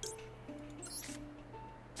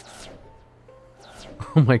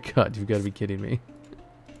 Oh my god, you've got to be kidding me.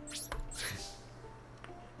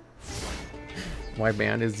 My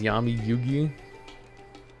man is Yami Yugi.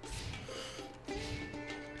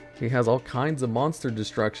 He has all kinds of monster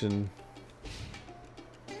destruction.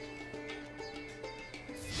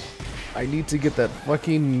 I need to get that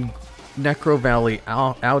fucking Necro Valley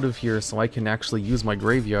out of here so I can actually use my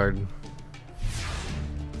graveyard.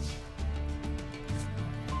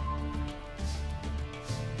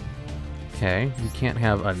 Okay, you can't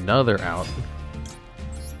have another out.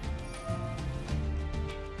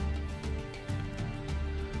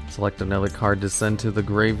 Select another card to send to the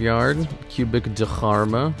graveyard. Cubic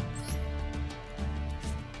Dharma.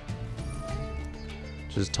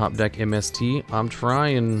 Just top deck MST. I'm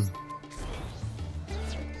trying.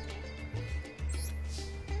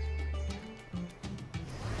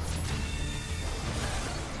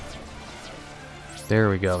 There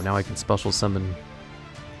we go. Now I can special summon.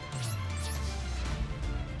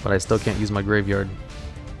 But I still can't use my graveyard.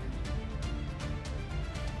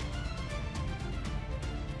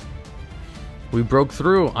 We broke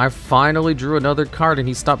through. I finally drew another card and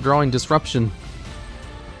he stopped drawing Disruption.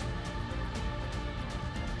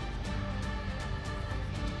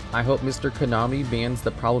 I hope Mr. Konami bans the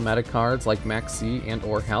problematic cards like Maxi and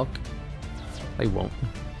or Hulk. They won't.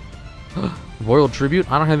 Royal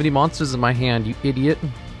Tribute? I don't have any monsters in my hand, you idiot.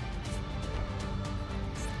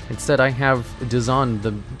 Instead I have Dizon,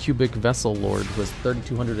 the Cubic Vessel Lord, who has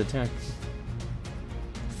 3200 attack.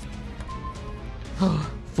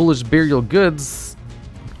 Foolish Burial Goods.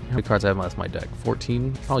 How many cards I have left in my deck?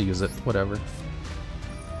 14? I'll use it, whatever.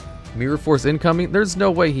 Mirror Force incoming? There's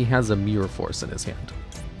no way he has a Mirror Force in his hand.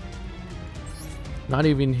 Not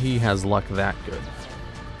even he has luck that good.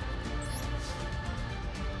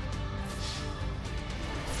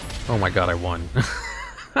 Oh my god, I won.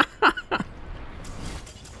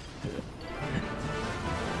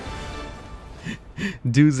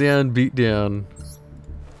 Duzan beatdown.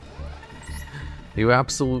 You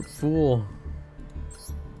absolute fool.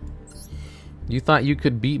 You thought you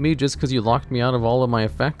could beat me just because you locked me out of all of my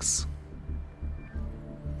effects?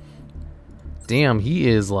 Damn, he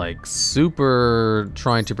is like super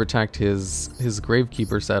trying to protect his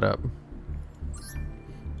Gravekeeper setup.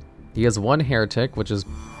 He has one Heretic, which is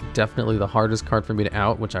definitely the hardest card for me to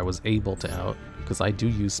out, which I was able to out, because I do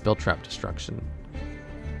use Spell Trap Destruction.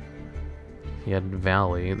 He had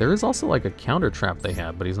Valley. There is also like a counter trap they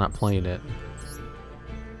have, but he's not playing it.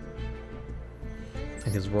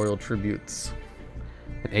 And his Royal Tributes.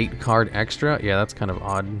 An 8-card extra? Yeah, that's kind of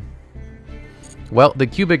odd. Well, the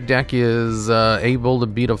Cubic deck is able to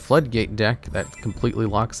beat a Floodgate deck that completely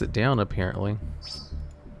locks it down, apparently.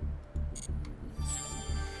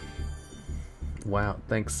 Wow,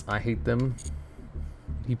 thanks. I hate them.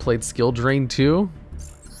 He played Skill Drain too?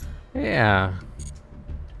 Yeah.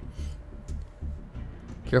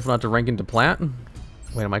 Careful not to rank into Plat.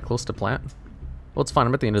 Wait, am I close to Plat? Well, it's fine.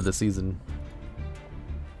 I'm at the end of the season.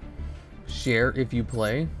 Share if you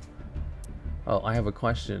play. Oh, I have a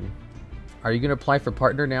question. Are you going to apply for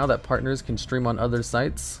partner now that partners can stream on other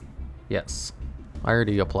sites? Yes. I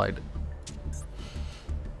already applied.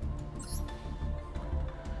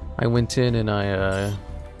 I went in and I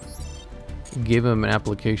gave him an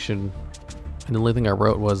application, and the only thing I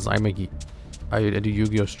wrote was I do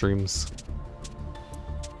Yu-Gi-Oh streams.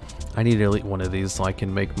 I need to delete one of these so I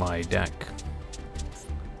can make my deck.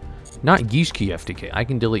 Not Gishki FTK. I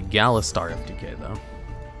can delete Galistar FTK though.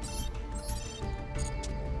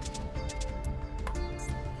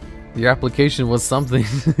 Your application was something.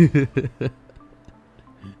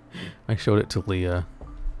 I showed it to Leah.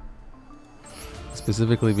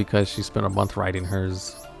 Specifically because she spent a month writing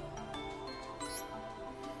hers.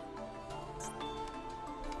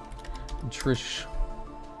 Trish.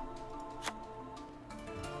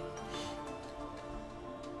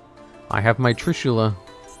 I have my Trishula.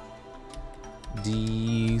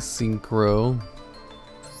 Desynchro.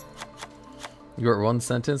 You wrote one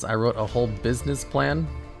sentence, I wrote a whole business plan.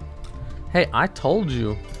 Hey, I told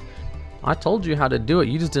you. I told you how to do it,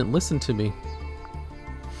 you just didn't listen to me.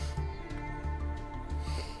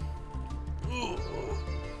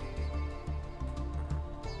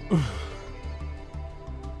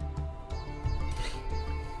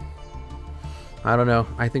 I don't know.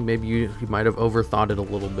 I think maybe you might have overthought it a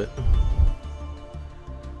little bit.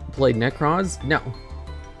 Played Necros? No.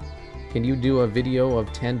 Can you do a video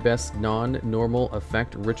of 10 best non-normal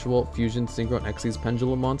effect ritual fusion synchro and Xyz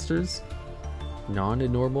pendulum monsters?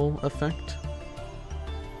 Non-normal effect?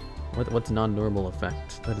 What's non-normal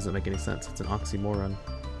effect? That doesn't make any sense. It's an oxymoron.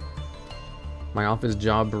 My office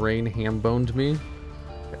job brain ham-boned me.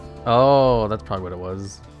 Oh, that's probably what it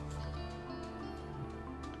was.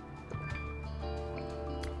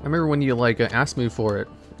 I remember when you like asked me for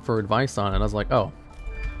advice on it, I was like, oh,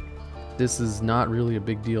 this is not really a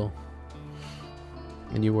big deal.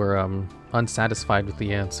 And you were unsatisfied with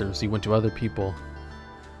the answers. You went to other people,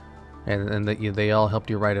 and they all helped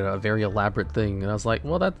you write a very elaborate thing. And I was like,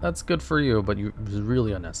 well, that's good for you, but it was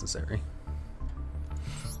really unnecessary.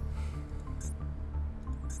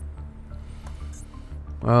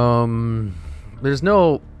 There's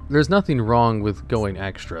no There's nothing wrong with going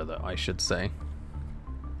extra, though, I should say.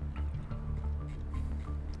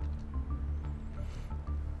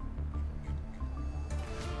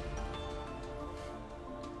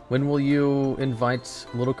 When will you invite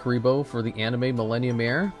Little Karibo for the anime Millennium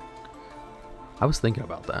Air? I was thinking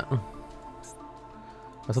about that.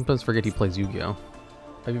 I sometimes forget he plays Yu-Gi-Oh!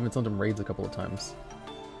 I've even sent him raids a couple of times.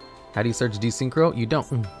 How do you search desynchro? You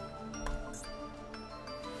don't.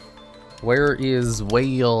 Where is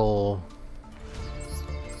Whale?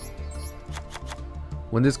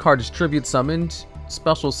 When this card is tribute summoned,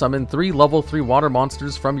 special summon 3 level 3 water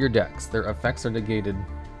monsters from your decks. Their effects are negated.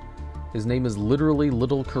 His name is literally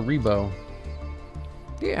Little Karibo.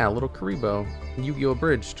 Yeah, Little Karibo. Yu-Gi-Oh!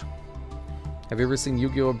 Abridged. Have you ever seen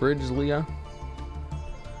Yu-Gi-Oh! Abridged, Leah?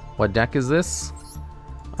 What deck is this?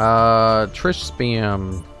 Trish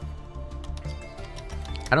Spam.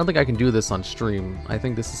 I don't think I can do this on stream. I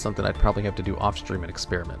think this is something I'd probably have to do off stream and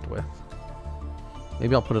experiment with.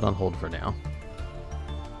 Maybe I'll put it on hold for now.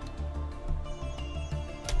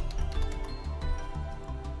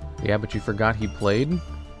 Yeah, but you forgot he played?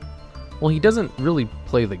 Well, he doesn't really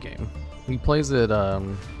play the game. He plays it,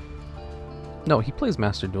 no, he plays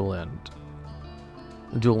Master Duel and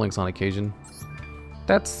Duel Links on occasion.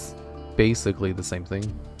 That's basically the same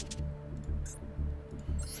thing.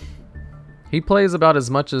 He plays about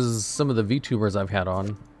as much as some of the VTubers I've had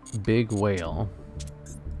on. Big Whale.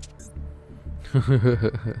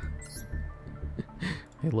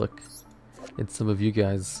 Hey, look. It's some of you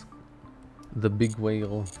guys. The Big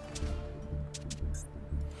Whale.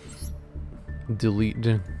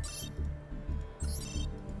 Delete.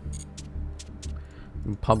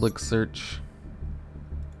 Public search.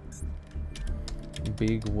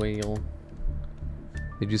 Big Whale.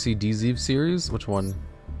 Did you see DZ series? Which one?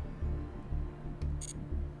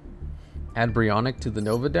 Add Brionic to the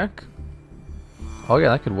Nova deck? Oh yeah,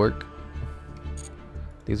 that could work.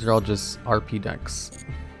 These are all just RP decks.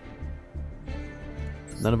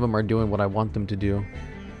 None of them are doing what I want them to do.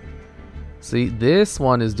 See, this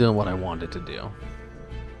one is doing what I want it to do.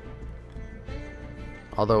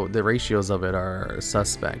 Although the ratios of it are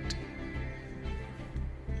suspect.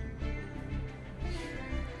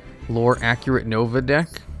 Lore accurate Nova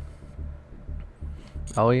deck?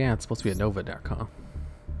 Oh yeah, it's supposed to be a Nova deck, huh?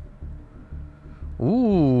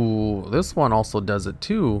 Ooh, this one also does it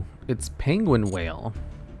too. It's Penguin Whale.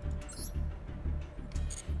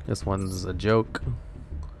 This one's a joke.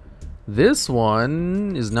 This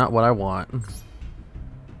one is not what I want.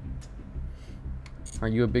 Are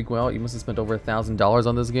you a big whale? You must have spent over $1,000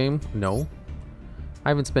 on this game. No. I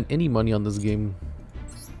haven't spent any money on this game.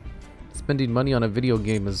 Spending money on a video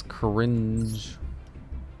game is cringe.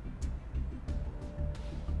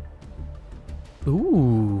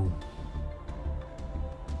 Ooh.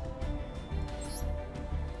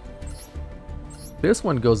 This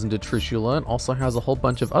one goes into Trishula and also has a whole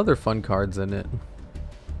bunch of other fun cards in it.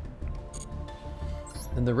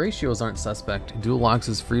 And the ratios aren't suspect. TheDuelLogs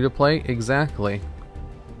is free to play? Exactly.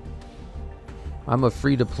 I'm a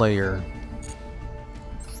free to player.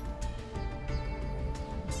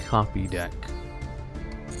 Copy deck.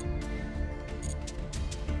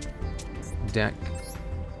 Deck.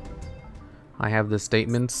 I have the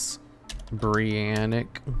statements. Brionic.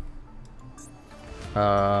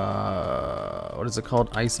 What is it called?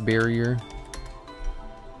 Ice Barrier.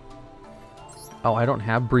 Oh, I don't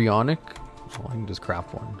have Brionic? Well, I can just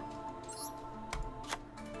craft one.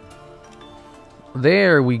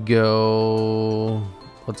 There we go.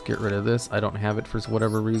 Let's get rid of this. I don't have it for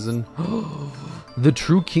whatever reason. The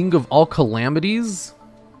true king of all calamities?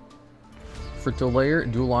 Frito Layer.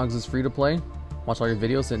 TheDuelLogs is free to play. Watch all your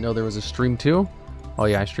videos. Didn't know there was a stream too. Oh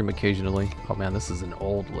yeah, I stream occasionally. Oh man, this is an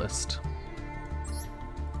old list.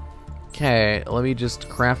 Okay, let me just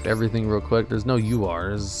craft everything real quick. There's no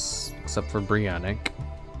URs except for Brionic.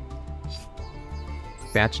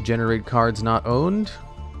 Batch generate cards not owned?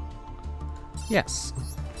 Yes.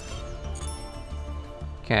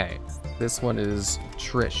 Okay, this one is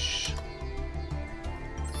Trish.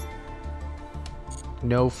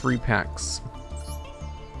 No free packs.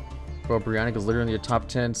 Bro, Brionic is literally a top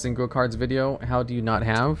 10 synchro cards video. How do you not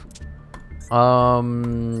have?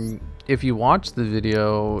 If you watched the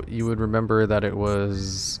video, you would remember that it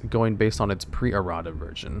was going based on its pre-errata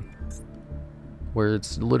version, where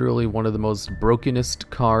it's literally one of the most brokenest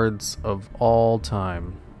cards of all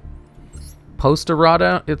time.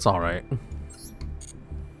 Post-errata, it's alright.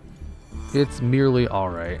 It's merely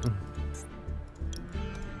alright.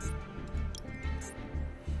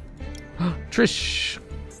 Trish!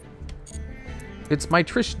 It's my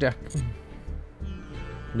Trish deck.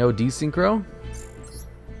 No desynchro?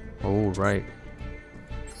 Oh, right.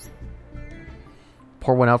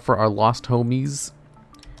 Pour one out for our lost homies.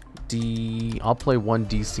 I'll play one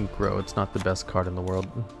Desynchro. It's not the best card in the world.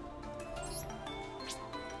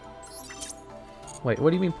 Wait, what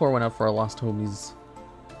do you mean pour one out for our lost homies?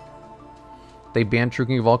 They banned True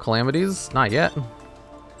King of All Calamities? Not yet.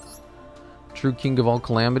 True King of All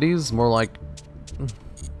Calamities? More like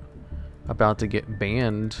about to get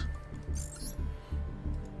banned.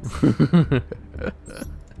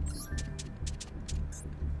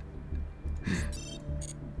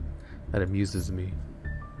 That amuses me.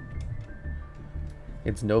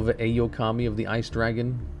 It's Nova Ayokami of the Ice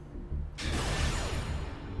Dragon.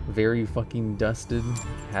 Very fucking dusted.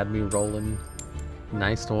 Had me rolling.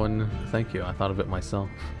 Nice one. Thank you. I thought of it myself.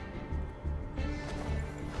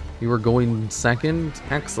 You were going second?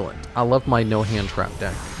 Excellent. I love my no hand trap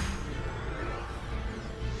deck.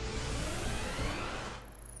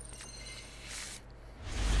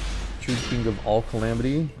 True King of All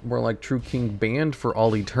Calamity. More like True King banned for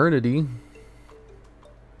all eternity.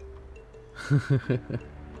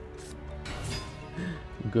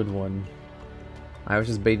 Good one. I was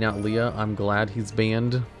just baiting out Leah. I'm glad he's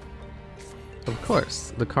banned. Of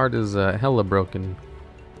course. The card is hella broken.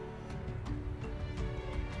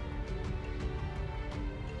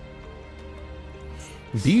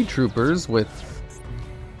 Bee Troopers with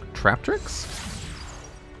Trap Tricks?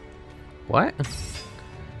 What?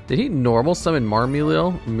 Did he normal summon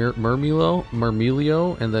Marmilio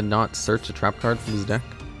and then not search a trap card from his deck?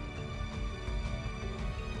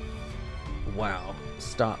 Wow.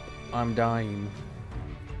 Stop. I'm dying.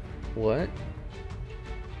 What?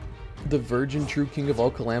 The Virgin True King of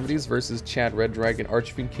All Calamities versus Chad Red Dragon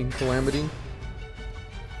Archfiend King Calamity?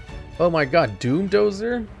 Oh my god, Doom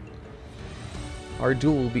Dozer? Our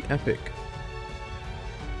duel will be epic.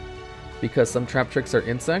 Because some trap tricks are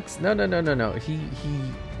insects? No.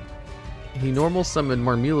 He normal summoned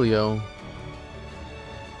Marmilio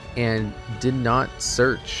and did not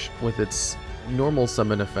search with its normal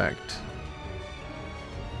summon effect.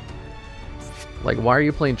 Like, why are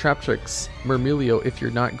you playing trap tricks, Marmilio, if you're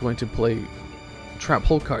not going to play trap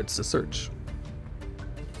hole cards to search?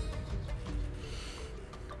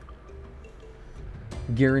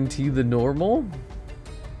 Guarantee the normal?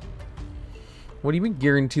 What do you mean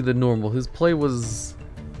guarantee the normal? His play was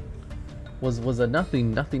a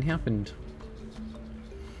nothing. Nothing happened.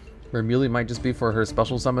 Marmilio might just be for her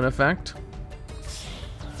special summon effect.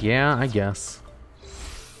 Yeah, I guess.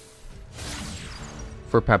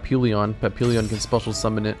 For Papillion. Papillion can special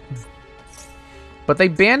summon it. But they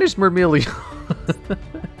banished Marmilio.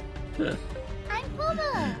 I'm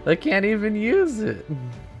Puma. They can't even use it.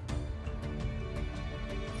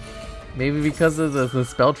 Maybe because of the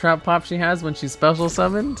spell trap pop she has when she's special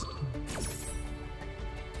summoned?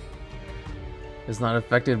 It's not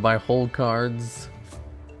affected by hold cards.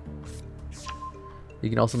 You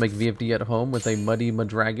can also make VFD at home with a Muddy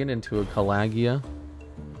Madragon into a Calagia.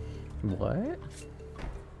 What?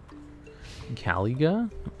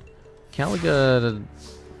 Caliga? Caliga...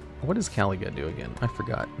 What does Caliga do again? I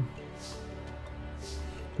forgot.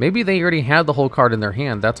 Maybe they already had the whole card in their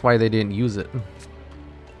hand. That's why they didn't use it.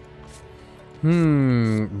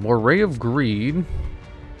 Moray of Greed.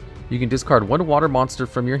 You can discard one water monster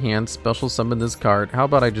from your hand, special summon this card. How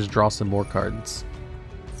about I just draw some more cards?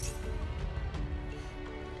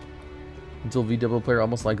 Until VW player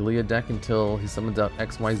almost like Leah deck until he summons out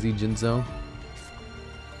XYZ Jinzo.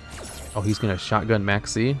 Oh, he's gonna shotgun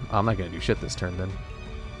Maxi? Oh, I'm not gonna do shit this turn then.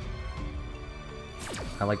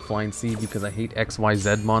 I like Flying Sea because I hate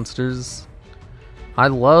XYZ monsters. I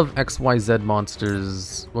love XYZ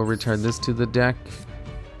monsters. We'll return this to the deck.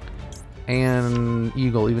 And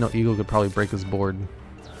Eagle, even though Eagle could probably break his board.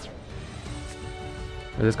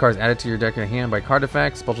 If this card is added to your deck in hand by card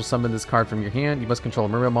effect, special summon this card from your hand. You must control a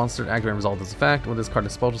mermail monster to activate and resolve this effect. When this card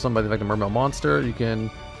is special summoned by the effect of mermail monster, you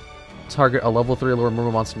can target a level 3 or lower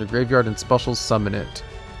mermail monster in the graveyard and special summon it.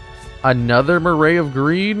 Another Moray of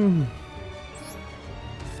Greed?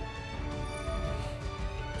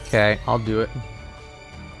 Okay, I'll do it.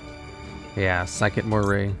 Yeah, second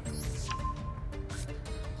Moray.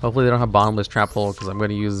 Hopefully they don't have Bottomless Trap Hole because I'm going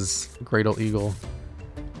to use Great Old Eagle.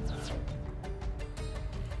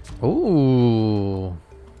 Ooh.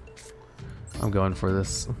 I'm going for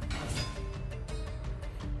this.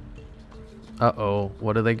 Uh-oh.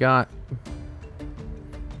 What do they got?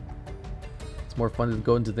 It's more fun to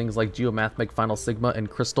go into things like Geomathematic Final Sigma and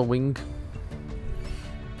Crystal Wing.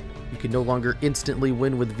 You can no longer instantly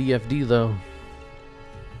win with VFD though.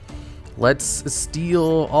 Let's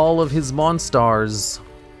steal all of his Monstars.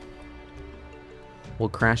 We'll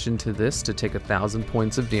crash into this to take 1,000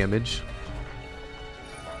 points of damage.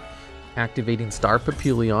 Activating Star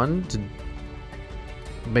Papillion to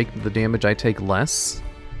make the damage I take less.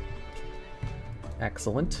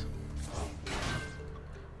 Excellent.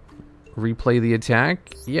 Replay the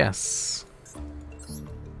attack. Yes.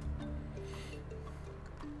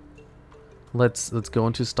 Let's go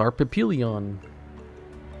into Star Papillion.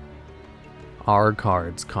 Our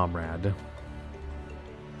cards, comrade.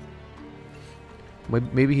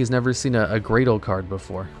 Maybe he's never seen a Gradle card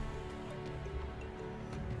before.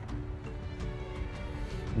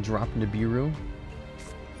 Drop Nibiru.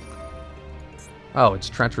 Oh, it's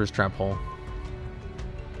Treacherous Trap Hole.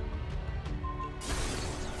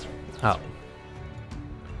 Oh.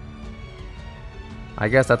 I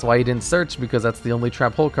guess that's why he didn't search, because that's the only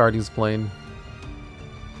Trap Hole card he's playing.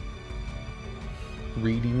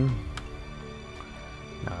 Reading.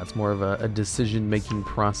 No, it's more of a decision-making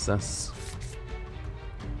process.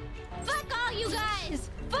 Fuck all you guys!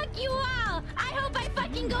 Fuck you all! I hope I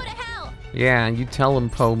fucking go to hell! Yeah, you tell him,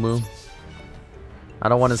 Pomu. I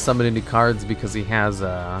don't want to summon any cards because he has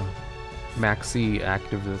Maxi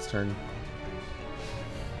active this turn.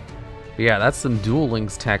 But yeah, that's some Duel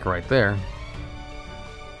Links tech right there.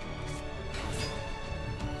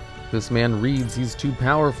 This man reads, he's too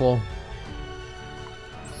powerful.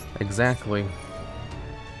 Exactly.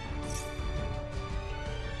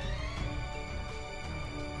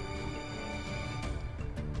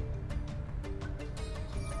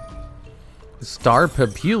 Star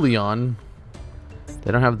Papillion.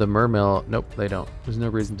 They don't have the Mermail. Nope, they don't. There's no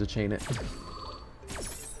reason to chain it.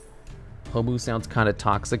 Homu sounds kind of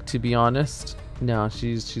toxic, to be honest. No,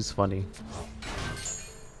 she's funny.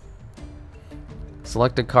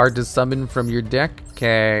 Select a card to summon from your deck.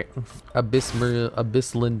 Okay. Abyss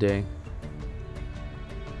Linde.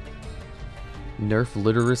 Nerf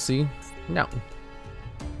Literacy. No.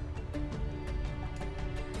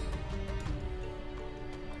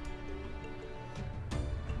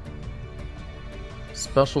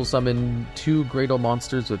 Special summon 2 Gradle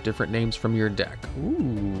monsters with different names from your deck.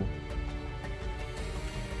 Ooh.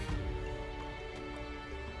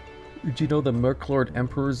 Did you know the Merclord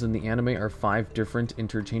Emperors in the anime are 5 different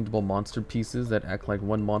interchangeable monster pieces that act like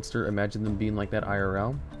one monster? Imagine them being like that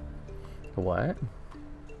IRL. What?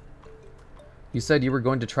 You said you were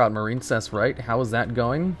going to try out Marincess, right? How is that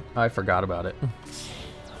going? I forgot about it.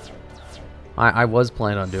 I was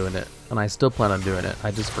planning on doing it, and I still plan on doing it.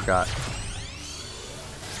 I just forgot.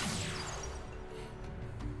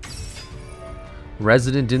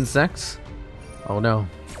 Resident Insects? Oh no.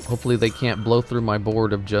 Hopefully they can't blow through my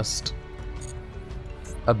board of just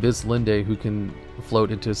Abyss Linde, who can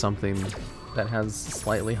float into something that has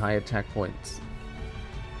slightly high attack points.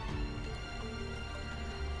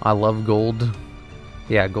 I love gold.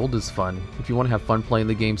 Yeah, gold is fun. If you want to have fun playing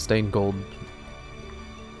the game, stay in gold.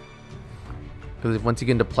 Because once you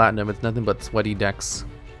get into platinum, it's nothing but sweaty decks.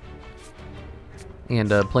 And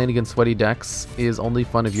playing against sweaty decks is only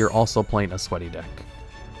fun if you're also playing a sweaty deck.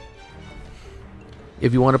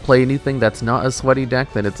 If you want to play anything that's not a sweaty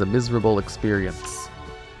deck, then it's a miserable experience.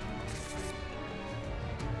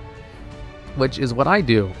 Which is what I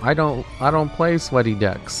do. I don't play sweaty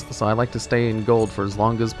decks, so I like to stay in gold for as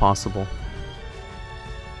long as possible.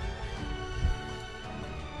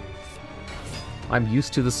 I'm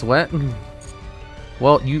used to the sweat.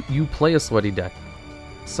 Well, you play a sweaty deck,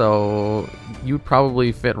 so you'd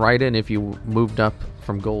probably fit right in if you moved up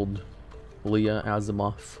from gold. Leah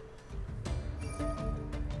Asimov.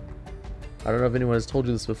 I don't know if anyone has told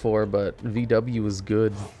you this before, but VW is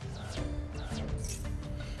good.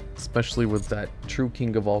 Especially with that True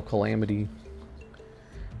King of All Calamity.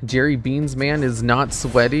 Jerry Beans Man is not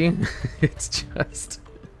sweaty. It's just...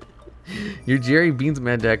 Your Jerry Beans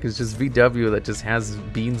Man deck is just VW that just has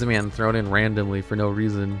Beans Man thrown in randomly for no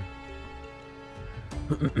reason.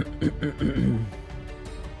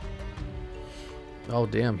 Oh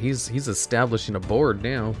damn, he's establishing a board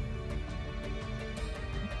now.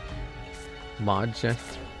 Mod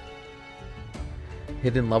chest.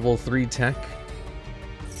 Hidden level 3 tech.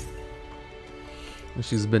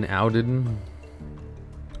 She's been outed.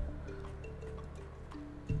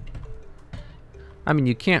 I mean,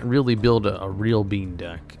 you can't really build a real bean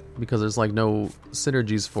deck because there's like no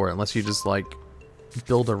synergies for it unless you just like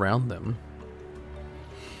build around them.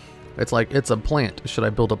 It's like, it's a plant. Should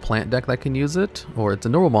I build a plant deck that can use it? Or it's a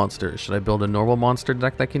normal monster. Should I build a normal monster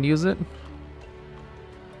deck that can use it?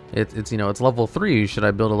 It's you know, it's level 3. Should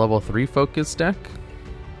I build a level 3 focus deck?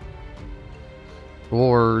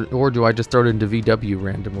 Or do I just throw it into VW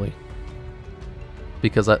randomly?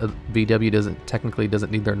 Because VW technically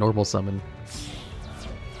doesn't need their normal summon.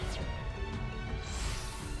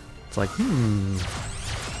 It's like,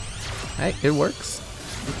 hey, it works.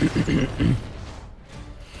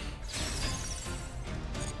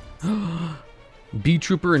 B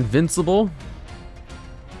Trooper Invincible.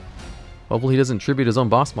 Hopefully he doesn't tribute his own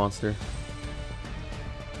boss monster.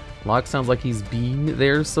 Log sounds like he's been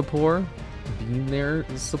there support. Been there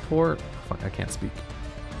support. Fuck, I can't speak.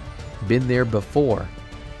 Been there before.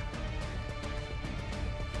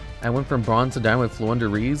 I went from bronze to diamond with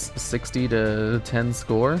Fluenderies, 60 to 10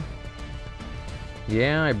 score.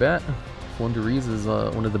 Yeah, I bet. Fluenderies is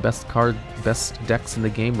one of the best decks in the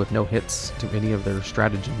game with no hits to any of their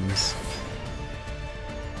stratagems.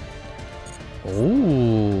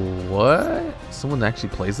 Oh, what? Someone actually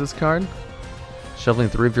plays this card? Shoveling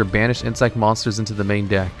 3 of your banished insect monsters into the main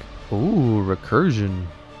deck. Ooh, recursion.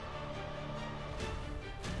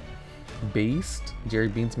 Based. Jerry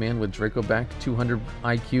Beansman with Draco back, 200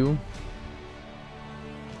 IQ.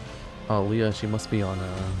 Oh, Leah, she must be on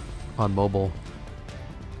mobile.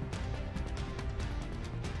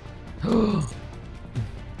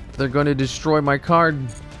 They're going to destroy my card.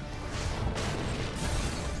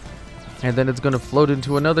 And then it's going to float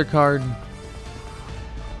into another card.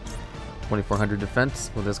 2400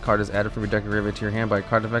 defense. When this card is added from your deck or graveyard to your hand by a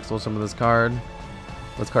card effect, special summon this card.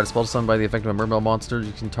 This card is special summoned by the effect of a mermail monster.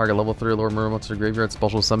 You can target level 3 or lower mermail monster graveyard,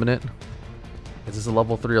 special summon it. Is this a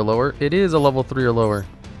level 3 or lower? It is a level 3 or lower.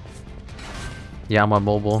 Yeah, I'm on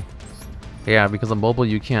mobile. Yeah, because on mobile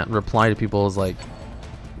you can't reply to people's like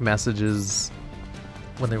messages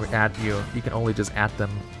when they were at you. You can only just at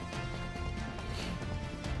them.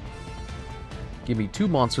 Give me 2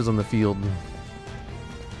 monsters on the field.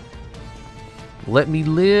 Let me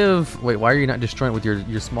live! Wait, why are you not destroying with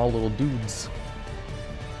your small little dudes?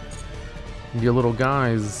 Your little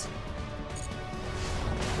guys.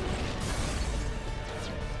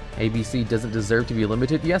 ABC doesn't deserve to be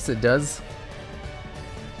limited? Yes, it does.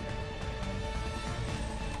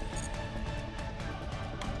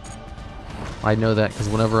 I know that because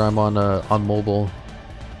whenever I'm on mobile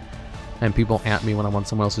and people at me when I'm on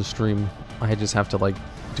someone else's stream, I just have to like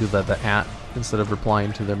do the at instead of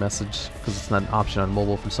replying to their message because it's not an option on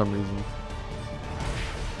mobile for some reason.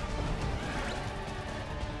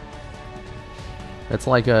 It's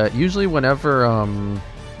like usually whenever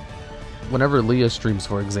Leah streams,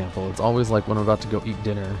 for example, it's always like when I'm about to go eat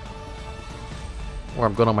dinner or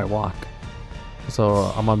I'm going on my walk.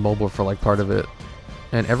 So I'm on mobile for like part of it.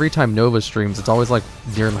 And every time Nova streams, it's always like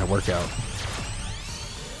during my workout.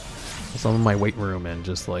 So I'm in my weight room and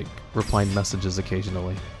just like replying messages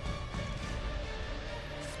occasionally.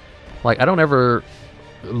 Like I don't ever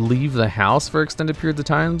leave the house for extended periods of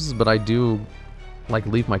times, but I do like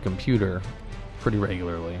leave my computer pretty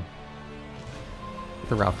regularly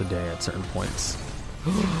throughout the day at certain points.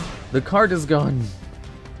 The card is gone.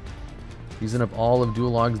 Using up all of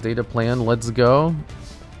TheDuelLogs data plan. Let's go.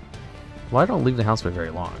 Well, I don't leave the house for very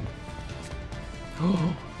long.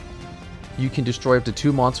 You can destroy up to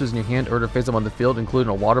 2 monsters in your hand or to face them on the field, including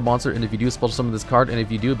a water monster. And if you do, special summon this card. And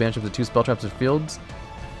if you do, banish up to 2 spell traps or fields.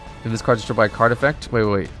 If this card is destroyed by a card effect.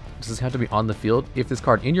 Wait. Does this have to be on the field? If this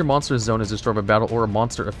card in your monster's zone is destroyed by battle or a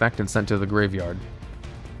monster effect and sent to the graveyard.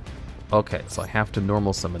 Okay, so I have to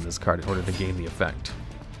normal summon this card in order to gain the effect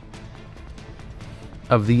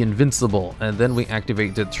of the Invincible. And then we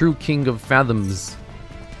activate the True King of Fathoms.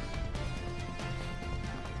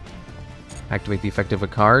 Activate the effect of a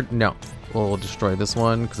card? No. We'll destroy this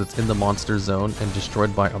one because it's in the monster zone and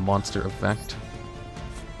destroyed by a monster effect.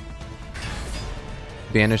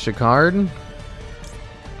 Banish a card.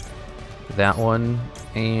 That one.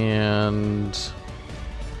 And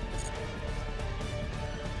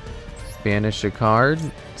banish a card.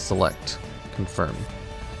 Select. Confirm.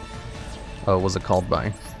 Oh, was it called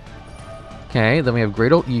by? Okay, then we have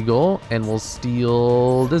Great Old Eagle, and we'll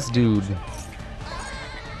steal this dude.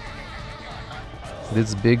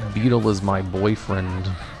 This big beetle is my boyfriend.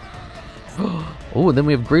 Oh, and then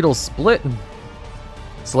we have Great Old Split.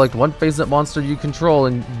 Select one face-up monster you control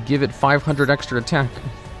and give it 500 extra attack.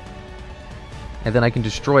 And then I can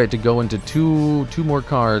destroy it to go into two more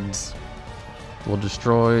cards. We'll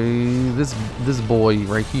destroy this boy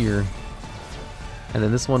right here. And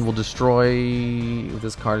then this one will destroy...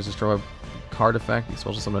 This card is destroy a card effect. You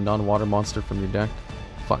special summon a non-water monster from your deck.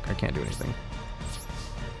 Fuck, I can't do anything.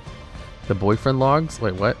 The boyfriend logs?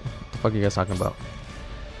 Wait, what? What the fuck are you guys talking about?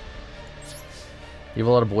 You have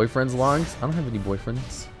a lot of boyfriends logs? I don't have any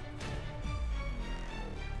boyfriends.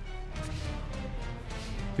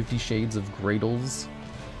 50 Shades of Gradles.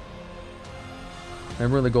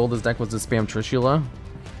 Remember when the goal of this deck was to spam Trishula?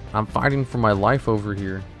 I'm fighting for my life over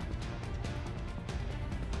here.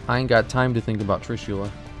 I ain't got time to think about Trishula.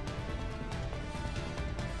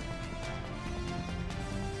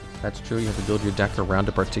 That's true, you have to build your deck around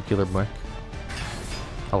a particular deck.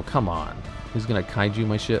 Oh, come on. Who's gonna kaiju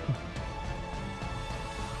my shit?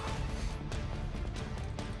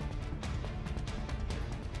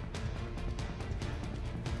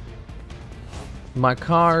 My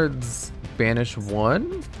cards banish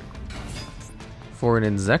 1 for an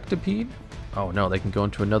insectipede. Oh no, they can go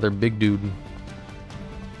into another big dude.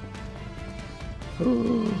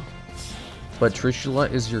 But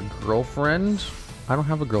Trishula is your girlfriend? I don't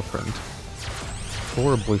have a girlfriend.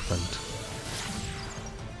 Or a boyfriend.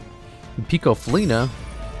 Pico Felina?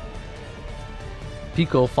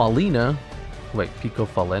 Pico Falina? Wait, Pico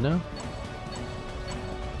Falena?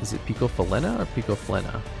 Is it Pico Falena or Pico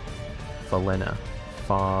Flena? Falena.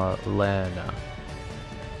 Falena.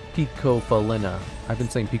 Pico Falena. I've been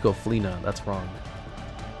saying Pico Felina. That's wrong.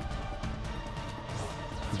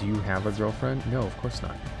 Do you have a girlfriend? No, of course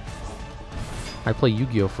not. I play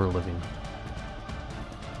Yu-Gi-Oh for a living.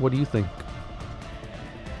 What do you think?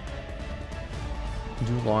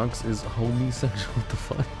 DuelLogs is homosexual. What the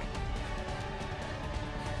fuck?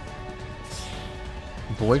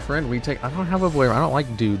 Boyfriend? Retake? I don't have a boyfriend. I don't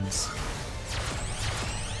like dudes.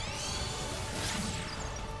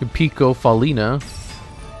 Pico Falina.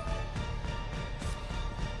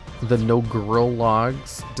 The no girl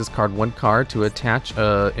logs. Discard 1 card to attach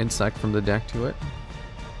a insect from the deck to it.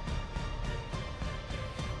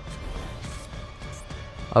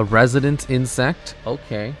 A resident insect.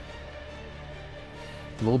 Okay.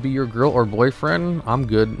 Will be your girl or boyfriend? I'm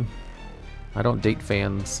good. I don't date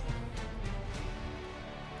fans.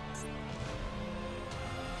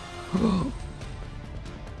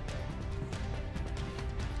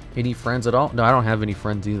 Any friends at all? No, I don't have any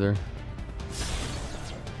friends either.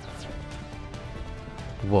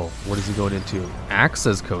 Whoa, what is he going into?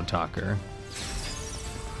 Access code talker.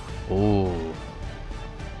 Oh.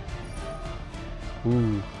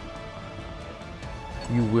 Ooh.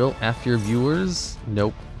 You will F your viewers?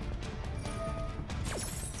 Nope.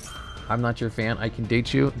 I'm not your fan. I can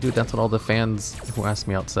date you? Dude, that's what all the fans who asked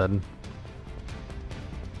me out said.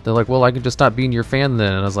 They're like, well, I could just stop being your fan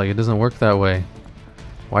then. And I was like, it doesn't work that way.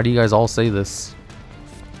 Why do you guys all say this?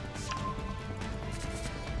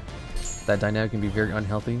 That dynamic can be very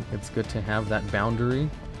unhealthy. It's good to have that boundary.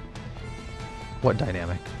 What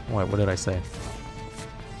dynamic? What did I say?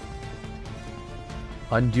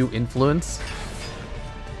 Undue influence?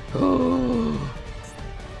 Oh,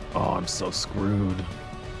 I'm so screwed.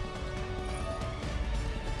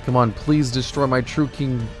 Come on, please destroy my true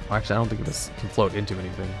king. Actually, I don't think this can float into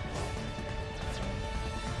anything.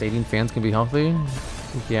 Dating fans can be healthy?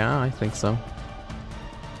 Yeah, I think so.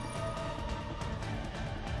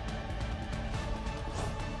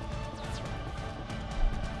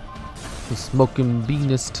 Smoking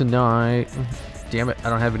Venus tonight. Damn it, I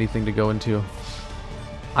don't have anything to go into.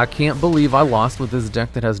 I can't believe I lost with this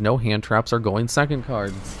deck that has no hand traps or going second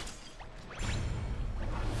cards.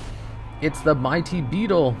 It's the Mighty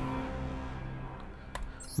Beetle.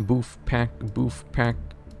 Boof pack,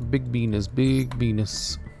 big Venus, big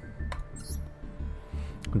Venus.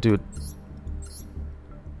 Dude,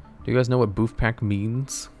 do you guys know what Boof pack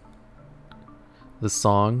means? The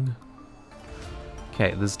song?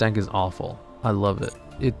 Okay, this deck is awful. I love it.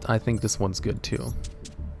 I think this one's good too.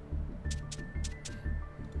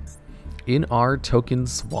 In our token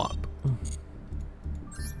swap.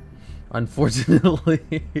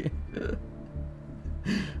 Unfortunately.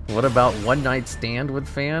 What about one night stand with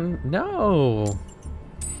fan? No.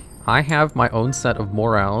 I have my own set of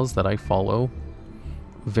morals that I follow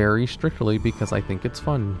very strictly because I think it's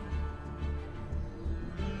fun.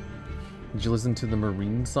 Did you listen to the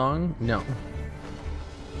Marine song? No.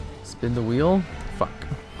 Spin the wheel? Fuck.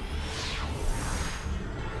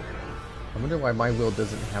 I wonder why my wheel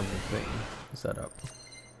doesn't have the thing set up.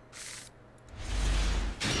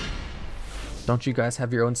 Don't you guys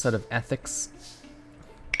have your own set of ethics?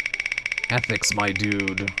 Ethics, my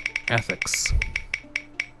dude. Ethics.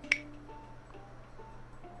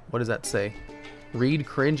 What does that say? Read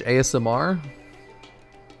cringe ASMR?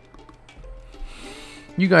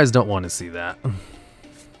 You guys don't want to see that.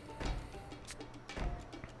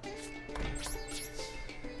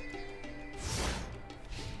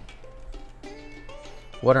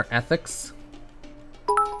 What are ethics?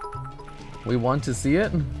 We want to see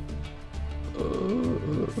it?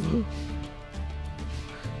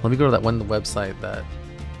 Let me go to that one website that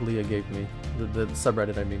Leah gave me. The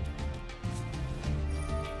subreddit, I mean.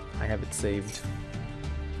 I have it saved.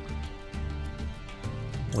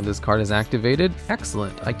 When this card is activated,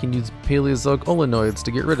 excellent. I can use Paleozoic Olenoids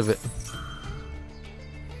to get rid of it.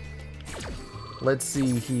 Let's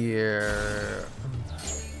see here.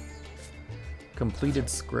 Completed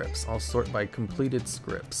scripts. I'll sort by completed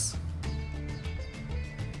scripts.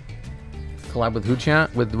 Collab with Who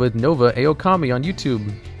Chat? With Nova Aokami on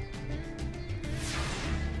YouTube.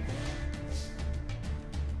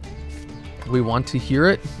 We want to hear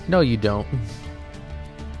it? No, you don't.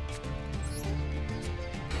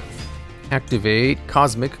 Activate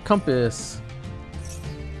Cosmic Compass.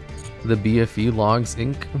 The BFE Logs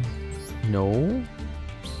Inc. No.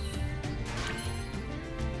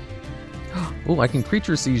 Oh, I can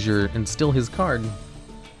creature seizure and steal his card.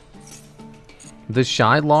 The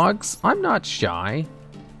Shy Logs? I'm not shy.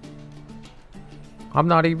 I'm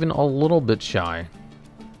not even a little bit shy.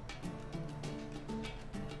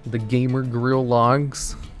 The Gamer Grill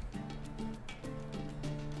Logs.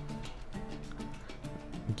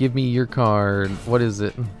 Give me your card. What is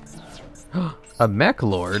it? A Mech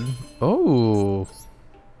Lord? Oh.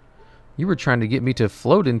 You were trying to get me to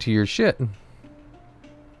float into your shit.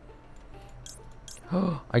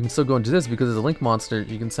 I can still go into this because it's a link monster.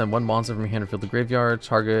 You can send one monster from your hand or field the graveyard.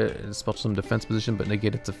 Target is special some defense position but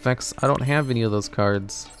negate its effects. I don't have any of those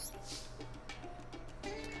cards.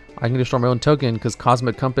 I can destroy my own token because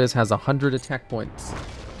Cosmic Compass has 100 attack points.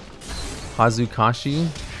 Hazukashi.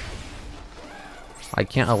 I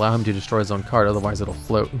can't allow him to destroy his own card, otherwise it'll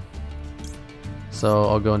float. So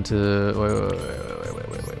I'll go into... Wait.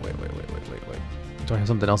 Do I have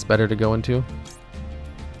something else better to go into?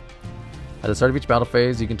 At the start of each battle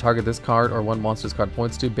phase, you can target this card or one monster's card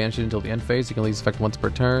points to, banish it until the end phase. You can only use effect once per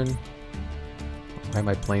turn. Why am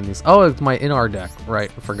I playing these? Oh, it's my NR deck.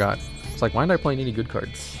 Right, I forgot. It's like, why aren't I playing any good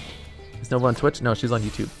cards? Is Nova on Twitch? No, she's on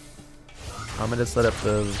YouTube. I'm gonna set up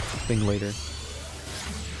the thing later.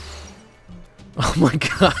 Oh my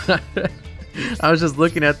god. I was just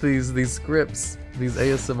looking at these scripts. These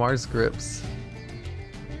ASMR scripts.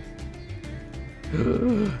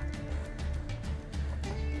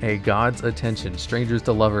 A god's attention, strangers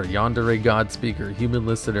to lover, yandere god speaker, human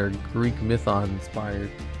listener, Greek mython inspired.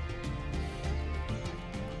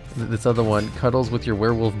 This other one, cuddles with your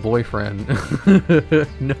werewolf boyfriend.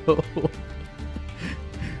 No.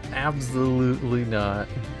 Absolutely not.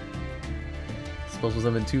 Special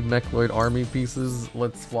summon 2 Mechloid army pieces.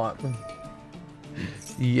 Let's swap.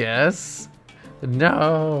 Yes.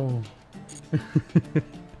 No.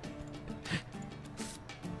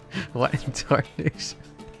 What in tarnation?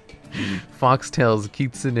 Foxtails,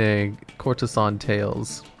 Kitsune, Courtesan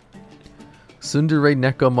Tails. Tsundere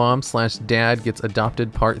Nekomom / Dad gets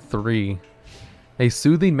adopted part 3. A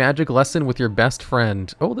soothing magic lesson with your best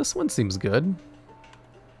friend. Oh, this one seems good.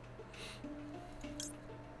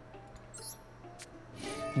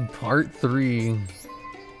 Part 3.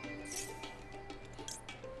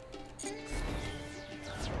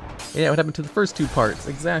 Yeah, what happened to the first 2 parts?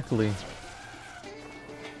 Exactly.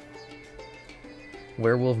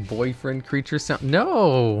 Werewolf boyfriend creature sound.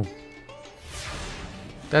 No!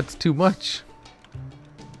 That's too much.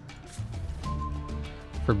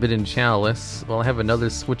 Forbidden Chalice. Well, I have another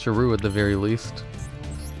switcheroo at the very least.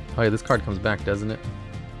 Oh yeah, this card comes back, doesn't it?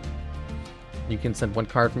 You can send 1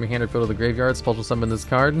 card from your hand or field to the graveyard. Special summon this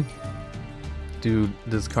card. Dude,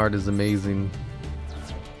 this card is amazing.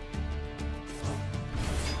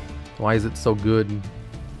 Why is it so good?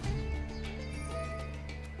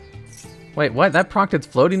 Wait, what? That procced its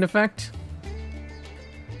floating effect?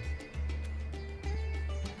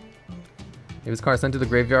 If this card is sent to the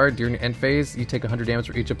graveyard during your end phase, you take 100 damage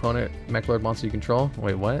for each opponent Mechlord monster you control.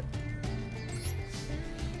 Wait, what?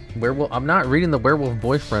 Werewolf? I'm not reading the werewolf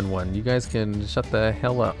boyfriend one. You guys can shut the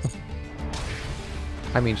hell up.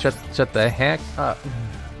 I mean, shut the heck up.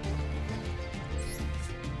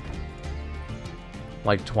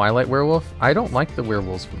 Like Twilight Werewolf? I don't like the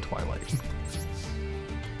werewolves from Twilight.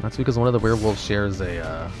 That's because one of the werewolves shares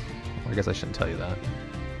a, I guess I shouldn't tell you that.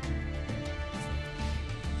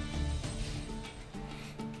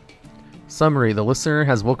 Summary, the listener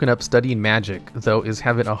has woken up studying magic, though is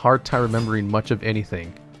having a hard time remembering much of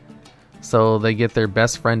anything. So they get their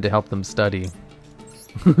best friend to help them study.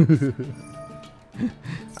 I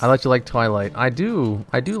let you like Twilight. I do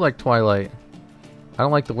like Twilight. I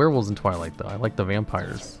don't like the werewolves in Twilight, though. I like the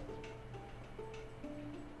vampires.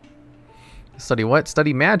 Study what?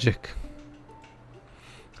 Study magic.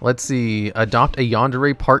 Let's see. Adopt a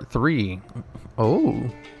Yandere Part 3. Oh.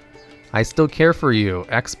 I still care for you.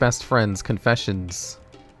 Ex-best friends. Confessions.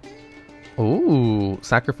 Ooh.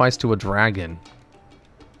 Sacrifice to a dragon.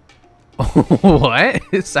 What?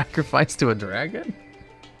 Sacrifice to a dragon?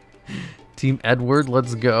 Team Edward,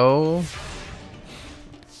 let's go.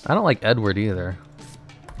 I don't like Edward either.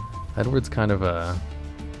 Edward's kind of a...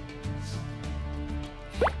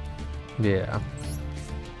 Yeah.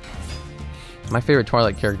 My favorite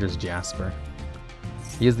Twilight character is Jasper.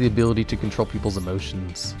 He has the ability to control people's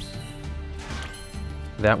emotions.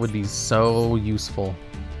 That would be so useful.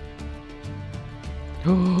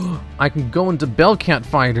 I can go into Bellcat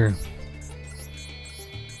Fighter.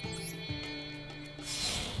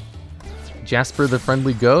 Jasper the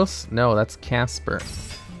Friendly Ghost? No, that's Casper.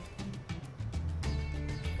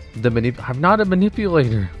 I'm not a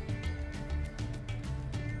manipulator.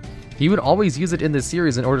 He would always use it in this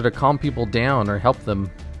series in order to calm people down or help them.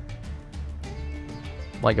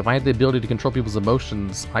 Like, if I had the ability to control people's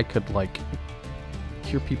emotions, I could, like,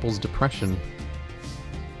 cure people's depression.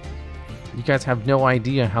 You guys have no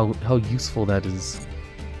idea how useful that is.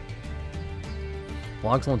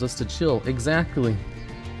 Vlogs wants us to chill. Exactly.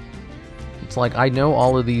 It's like I know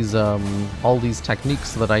all these techniques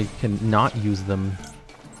so that I can not use them.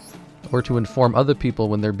 Or to inform other people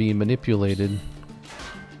when they're being manipulated.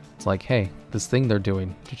 It's like, hey, this thing they're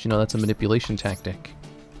doing, did you know that's a manipulation tactic?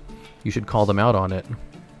 You should call them out on it.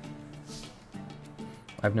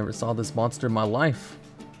 I've never saw this monster in my life.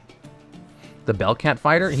 The Bellcat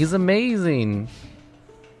Fighter? He's amazing!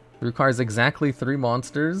 It requires exactly 3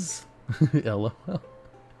 monsters. LOL.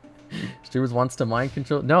 Streamers wants to mind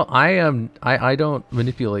control. No, I don't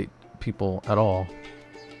manipulate people at all.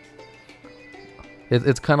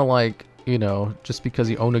 It's kind of like, you know, just because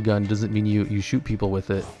you own a gun doesn't mean you shoot people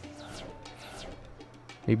with it.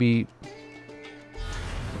 Maybe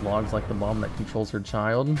Logs like the mom that controls her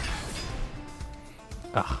child.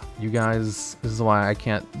 You guys, this is why I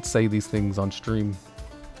can't say these things on stream.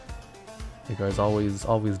 You guys always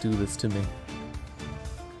do this to me.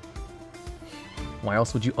 Why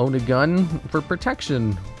else would you own a gun? For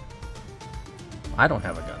protection. I don't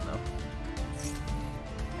have a gun though.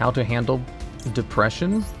 How to handle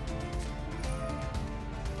depression?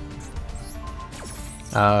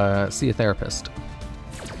 See a therapist.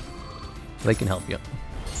 They can help you.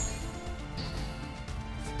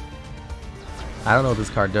 I don't know what this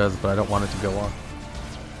card does, but I don't want it to go off.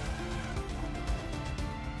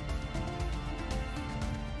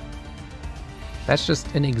 That's just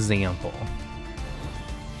an example.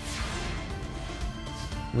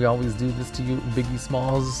 We always do this to you, Biggie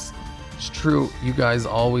Smalls. It's true, you guys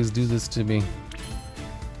always do this to me.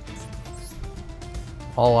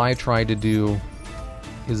 All I try to do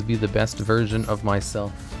is be the best version of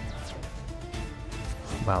myself.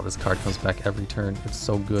 Wow, this card comes back every turn. It's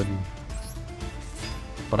so good.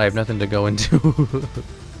 But I have nothing to go into.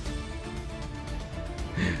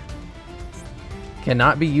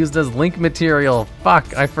 Cannot be used as link material.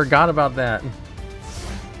 Fuck, I forgot about that.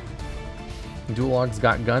 TheDuelLogs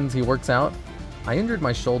got guns, he works out. I injured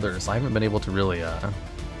my shoulder, so I haven't been able to really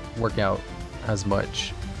work out as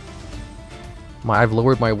much. I've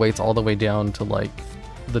lowered my weights all the way down to like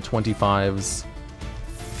the 25s.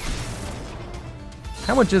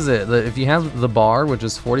 How much is it? If you have the bar, which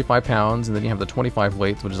is 45 pounds, and then you have the 25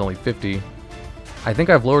 weights, which is only 50, I think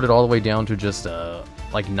I've lowered it all the way down to just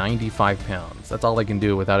like 95 pounds. That's all I can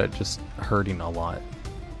do without it just hurting a lot.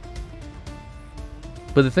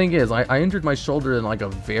 But the thing is, I injured my shoulder in like a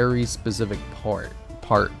very specific part,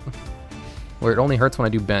 where it only hurts when I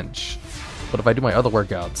do bench. But if I do my other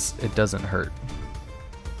workouts, it doesn't hurt.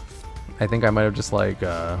 I think I might have just like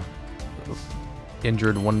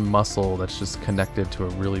injured one muscle that's just connected to a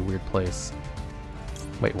really weird place.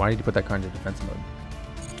 Wait, why did you put that card into defense mode?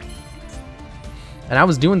 And I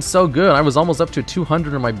was doing so good. I was almost up to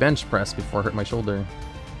 200 on my bench press before I hurt my shoulder.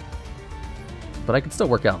 But I could still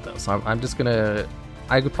work out though, so I'm just gonna...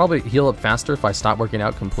 I could probably heal up faster if I stop working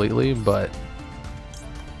out completely, but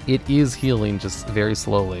it is healing just very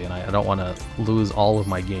slowly, and I don't want to lose all of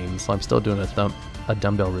my gains, so I'm still doing a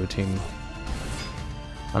dumbbell routine.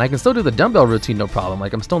 And I can still do the dumbbell routine no problem,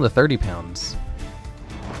 like I'm still in the 30 pounds.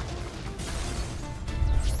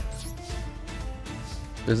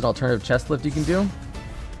 There's an alternative chest lift you can do?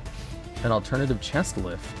 An alternative chest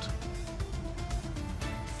lift.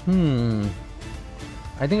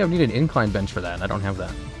 I think I would need an incline bench for that, and I don't have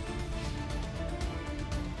that.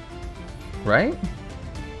 Right?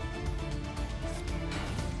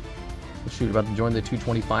 Shoot, about to join the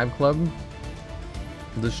 225 club.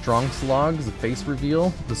 The strong slogs, the face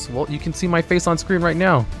reveal, the swole. You can see my face on screen right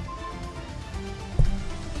now.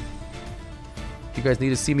 You guys need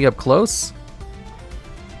to see me up close?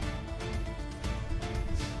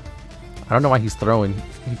 I don't know why he's throwing.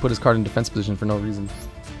 He put his card in defense position for no reason.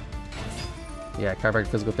 Yeah, chiropractic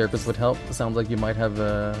physical therapist would help. Sounds like you might have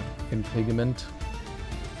impingement.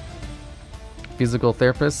 Physical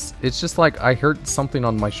therapist. It's just like I hurt something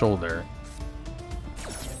on my shoulder.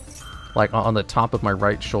 Like on the top of my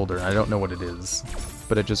right shoulder. I don't know what it is.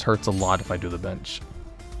 But it just hurts a lot if I do the bench.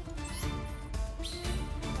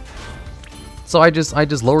 So I just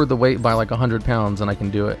lowered the weight by like 100 pounds and I can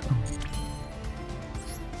do it.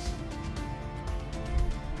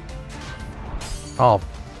 Oh,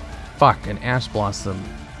 fuck, an Ash Blossom.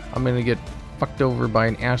 I'm gonna get fucked over by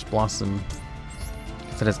an Ash Blossom.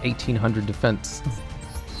 It has 1800 defense.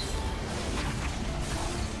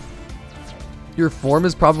 Your form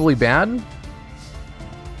is probably bad?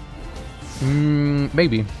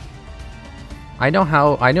 Maybe. I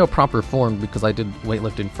know proper form because I did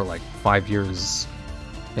weightlifting for like 5 years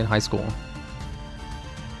in high school.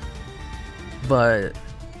 But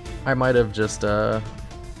I might have just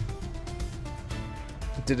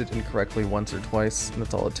did it incorrectly once or twice, and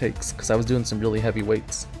that's all it takes, because I was doing some really heavy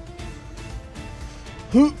weights.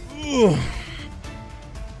 You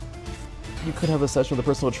could have a session with a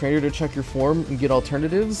personal trainer to check your form and get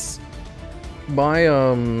alternatives.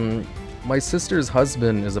 My sister's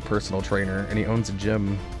husband is a personal trainer, and he owns a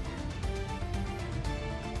gym.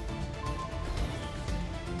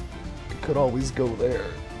 You could always go there.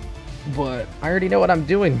 But I already know what I'm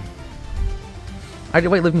doing. I did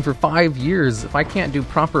weightlifting for 5 years. If I can't do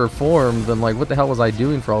proper form, then like what the hell was I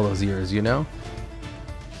doing for all those years, you know?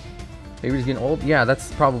 Maybe just getting old? Yeah, that's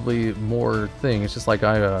probably more thing. It's just like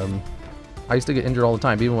I used to get injured all the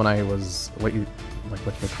time, even when I was regular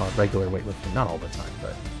weightlifting. Not all the time,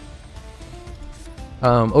 but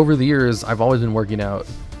over the years I've always been working out,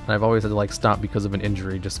 and I've always had to like stop because of an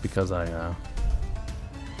injury, just because I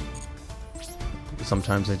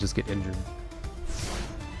sometimes I just get injured.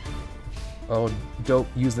 Oh, don't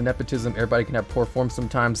use the nepotism. Everybody can have poor form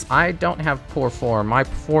sometimes. I don't have poor form. My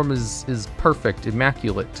form is perfect,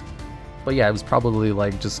 immaculate. But yeah, it was probably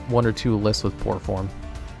like just 1 or 2 lists with poor form.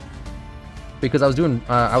 Because I was doing,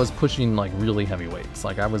 I was pushing like really heavy weights.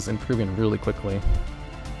 Like I was improving really quickly.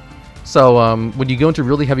 So when you go into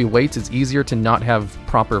really heavy weights, it's easier to not have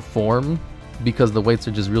proper form because the weights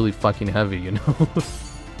are just really fucking heavy, you know?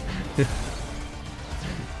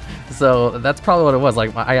 So that's probably what it was.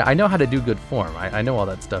 Like I know how to do good form. I know all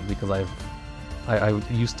that stuff because I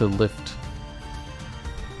used to lift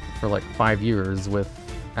for like 5 years with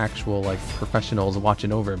actual like professionals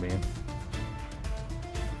watching over me.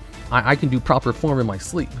 I can do proper form in my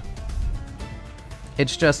sleep.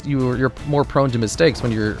 It's just you're more prone to mistakes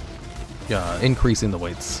when you're increasing the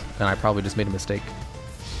weights, and I probably just made a mistake.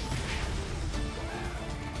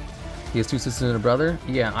 He has 2 sisters and a brother?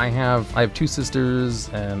 Yeah, I have 2 sisters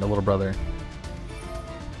and a little brother.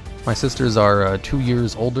 My sisters are 2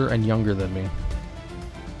 years older and younger than me.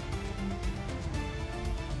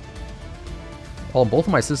 Oh, both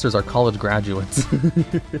of my sisters are college graduates.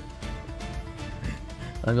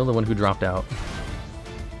 I'm the only one who dropped out.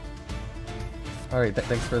 Alright,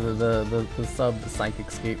 thanks for the sub, the Psychic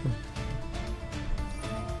Escape.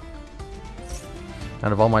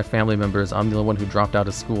 Out of all my family members, I'm the only one who dropped out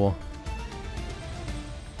of school.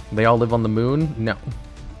 They all live on the moon? No.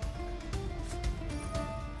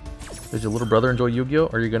 Does your little brother enjoy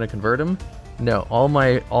Yugioh? Are you gonna convert him? No, all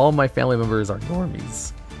my family members are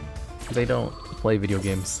normies. They don't play video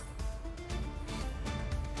games.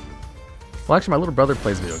 Well, actually, my little brother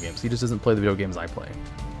plays video games. He just doesn't play the video games I play.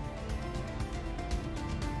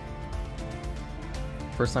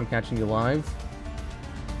 First time catching you live.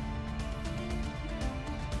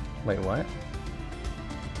 Wait, what?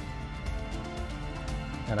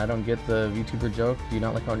 And I don't get the VTuber joke. Do you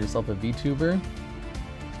not like calling yourself a VTuber?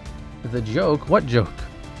 The joke? What joke?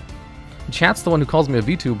 Chat's the one who calls me a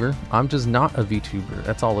VTuber. I'm just not a VTuber.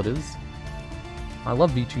 That's all it is. I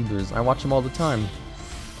love VTubers. I watch them all the time.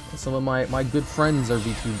 Some of my good friends are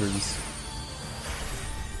VTubers.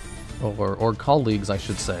 Or colleagues, I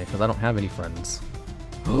should say, because I don't have any friends.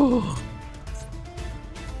 The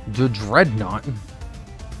Dreadnought.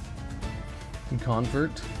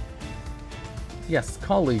 Convert. Yes,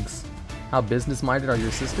 colleagues. How business-minded are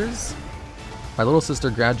your sisters? My little sister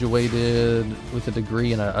graduated with a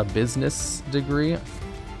degree in a business degree,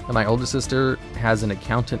 and my older sister has an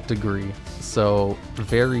accountant degree, so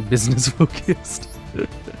very business-focused.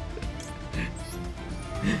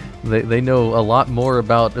 They know a lot more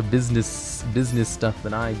about business stuff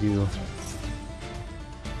than I do.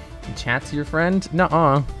 Chat's your friend?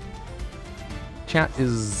 Nuh-uh. Chat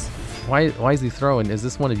is... Why is he throwing? Is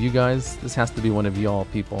this one of you guys? This has to be one of y'all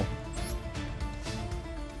people.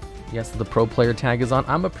 Yes, the pro player tag is on.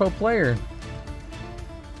 I'm a pro player.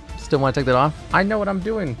 Still want to take that off? I know what I'm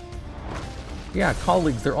doing. Yeah,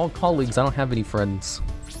 colleagues. They're all colleagues. I don't have any friends.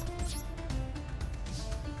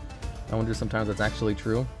 I wonder sometimes that's actually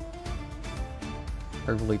true.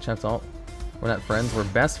 Perfectly chat's all. We're not friends. We're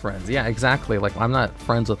best friends. Yeah, exactly. Like, I'm not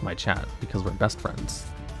friends with my chat because we're best friends.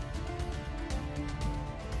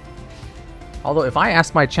 Although, if I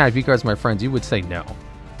asked my chat if you guys are my friends, you would say no.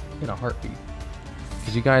 In a heartbeat.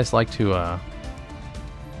 Because you guys like to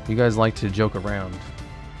joke around.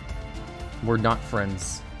 We're not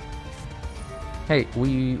friends. Hey,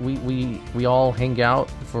 we all hang out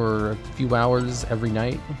for a few hours every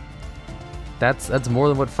night. That's more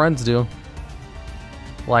than what friends do.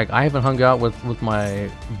 Like, I haven't hung out with my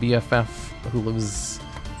BFF who lives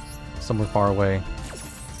somewhere far away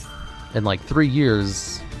in like 3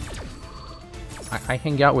 years. I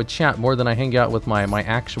hang out with chat more than I hang out with my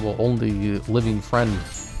actual only living friend.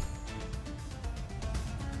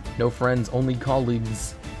 No friends, only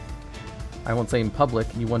colleagues. I won't say in public,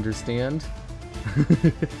 you understand?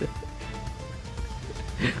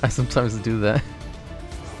 I sometimes do that.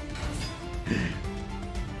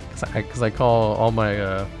 Cause I call all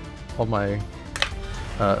my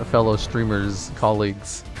fellow streamers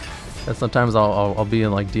colleagues, and sometimes I'll be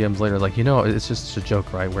in like DMs later, like, you know, it's just a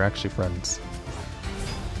joke, right? We're actually friends.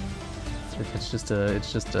 It's just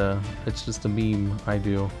a meme I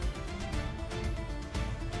do.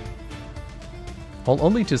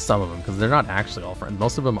 Only to some of them, because they're not actually all friends.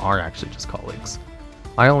 Most of them are actually just colleagues.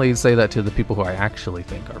 I only say that to the people who I actually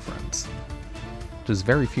think are friends, which is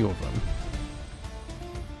very few of them.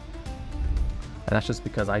 And that's just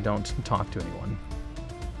because I don't talk to anyone.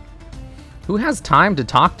 Who has time to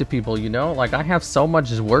talk to people, you know? Like, I have so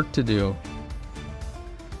much work to do.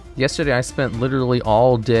 Yesterday I spent literally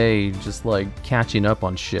all day just like catching up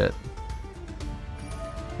on shit.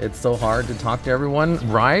 It's so hard to talk to everyone,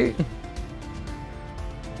 right?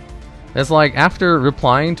 It's like, after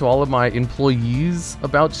replying to all of my employees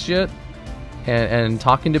about shit and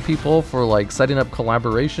talking to people for like setting up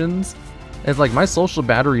collaborations, it's like my social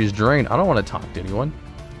battery is drained. I don't want to talk to anyone.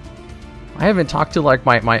 I haven't talked to like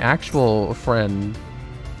my actual friend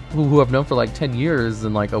who I've known for like 10 years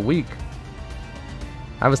in like a week.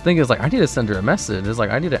 I was thinking, it's like, I need to send her a message. It's like,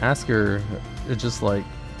 I need to ask her just like,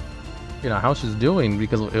 you know, how she's doing,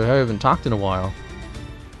 because I haven't talked in a while.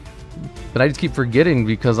 But I just keep forgetting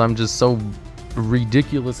because I'm just so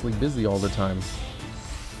ridiculously busy all the time.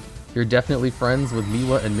 You're definitely friends with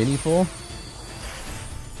Miwa and Miniful?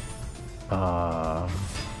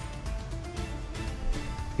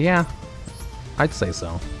 Yeah, I'd say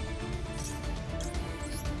so.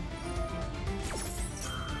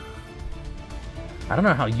 I don't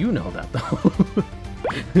know how you know that, though.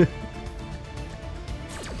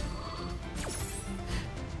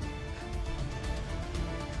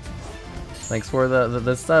 Thanks for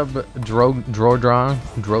the sub, Drodra.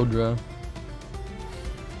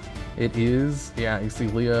 It is, yeah, you see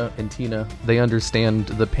Leah and Tina, they understand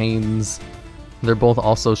the pains. They're both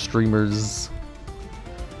also streamers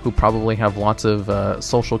who probably have lots of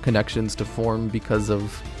social connections to form because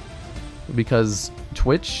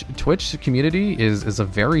Twitch community is a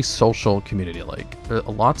very social community. Like,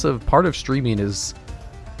 lots of part of streaming is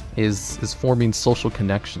forming social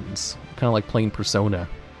connections, kind of like playing Persona.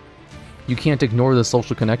 You can't ignore the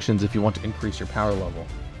social connections if you want to increase your power level.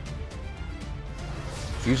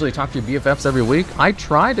 Usually talk to your BFFs every week. I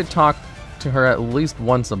try to talk to her at least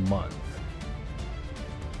once a month.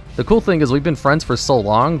 The cool thing is we've been friends for so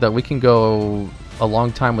long that we can go a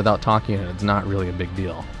long time without talking and it's not really a big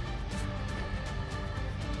deal.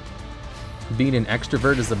 Being an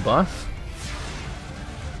extrovert is a buff?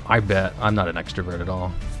 I bet. I'm not an extrovert at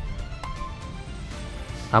all.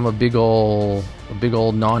 I'm a big ol'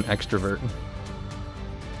 non-extrovert.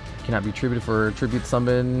 Cannot be tributed for tribute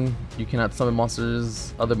summon. You cannot summon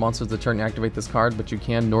other monsters that turn and activate this card, but you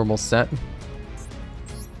can normal set.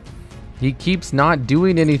 He keeps not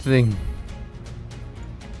doing anything.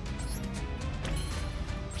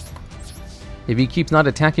 If he keeps not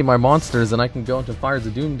attacking my monsters, then I can go into Fires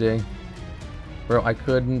of Doomday. Bro, I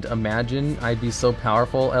couldn't imagine I'd be so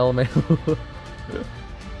powerful, LMAO.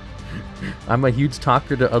 I'm a huge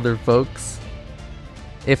talker to other folks.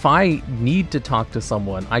 If I need to talk to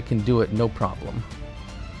someone, I can do it no problem.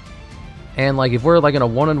 And like, if we're like in a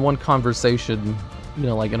one-on-one conversation, you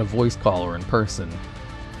know, like in a voice call or in person,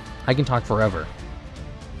 I can talk forever.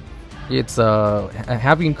 It's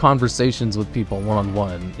having conversations with people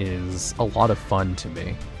one-on-one is a lot of fun to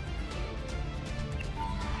me.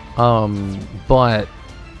 But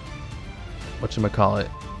whatchamacallit,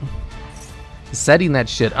 setting that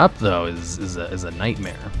shit up though is a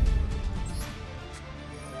nightmare.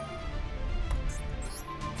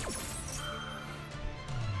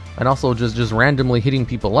 And also just randomly hitting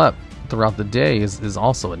people up throughout the day is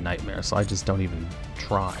also a nightmare, so I just don't even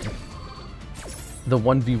try. The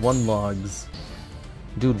 1v1 logs.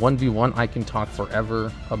 Dude, 1v1 I can talk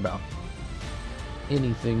forever about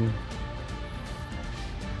anything.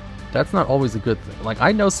 That's not always a good thing. Like,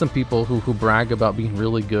 I know some people who brag about being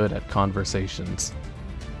really good at conversations.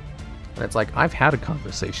 And it's like, I've had a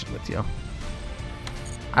conversation with you.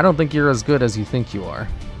 I don't think you're as good as you think you are.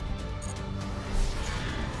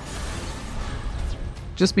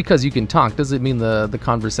 Just because you can talk doesn't mean the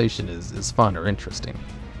conversation is fun or interesting.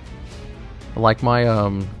 Like my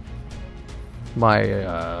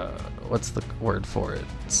what's the word for it?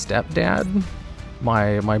 Stepdad?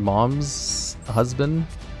 My mom's husband.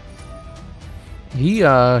 He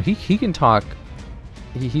can talk.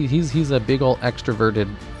 He's a big old extroverted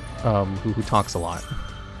who talks a lot.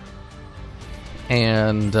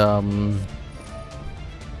 And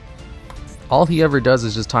all he ever does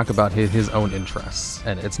is just talk about his own interests,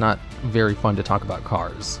 and it's not very fun to talk about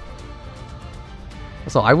cars.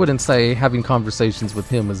 So I wouldn't say having conversations with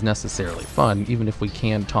him is necessarily fun, even if we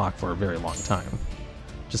can talk for a very long time.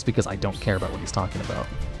 Just because I don't care about what he's talking about.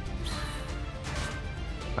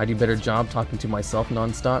 I do a better job talking to myself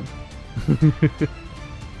nonstop.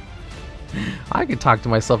 I could talk to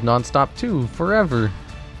myself nonstop too, forever.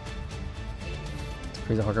 It's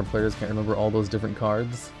crazy how hardcore players can't remember all those different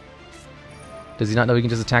cards. Does he not know he can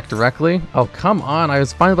just attack directly? Oh, come on, I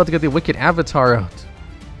was finally about to get the Wicked Avatar out.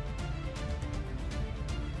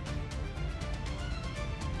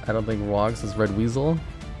 I don't think Rogs is Red Weasel.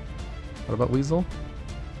 What about Weasel?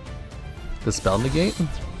 The spell negate?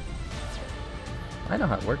 I know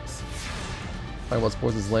how it works. Talking about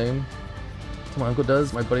sports is lame. That's what my uncle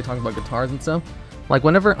does. My buddy talking about guitars and stuff. Like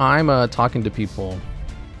whenever I'm talking to people,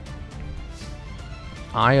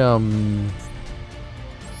 I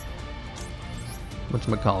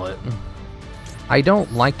whatchamacallit? I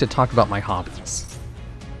don't like to talk about my hobbies.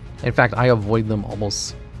 In fact, I avoid them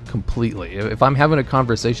almost completely. If I'm having a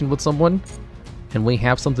conversation with someone and we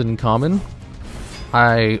have something in common,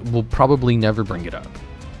 I will probably never bring it up.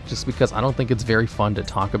 Just because I don't think it's very fun to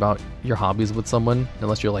talk about your hobbies with someone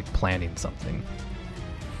unless you're like planning something.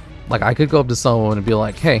 Like I could go up to someone and be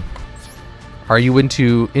like, "Hey, are you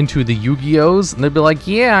into the Yugiohs?" And they'd be like,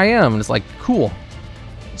 "Yeah, I am." And it's like, "Cool.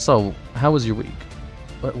 So, how was your week?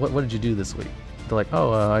 What did you do this week?" They're like,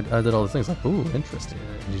 "Oh, I did all these things." Like, "Ooh, interesting."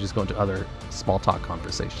 And you just go into other small talk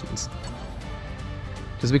conversations.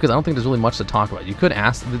 Just because I don't think there's really much to talk about. You could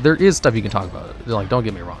ask, there is stuff you can talk about. Like, don't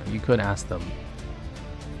get me wrong. You could ask them,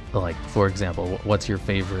 like, for example, what's your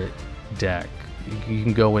favorite deck? You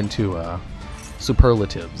can go into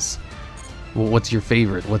superlatives. Well, what's your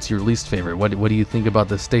favorite? What's your least favorite? What do you think about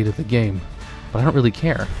the state of the game? But I don't really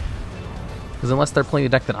care. Because unless they're playing a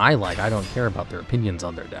deck that I like, I don't care about their opinions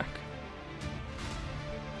on their deck.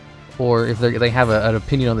 Or if they have an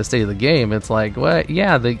opinion on the state of the game, it's like, what?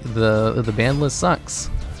 Yeah, the ban list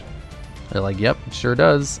sucks. They're like, yep, it sure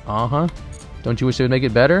does. Uh-huh. Don't you wish they would make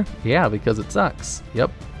it better? Yeah, because it sucks.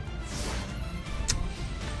 Yep.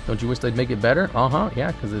 Don't you wish they'd make it better? Uh-huh.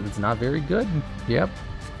 Yeah, because it's not very good. Yep.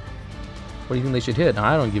 What do you think they should hit?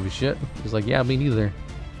 I don't give a shit. He's like, yeah, me neither.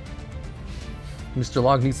 Mr.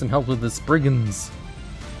 Log needs some help with the Spriggans.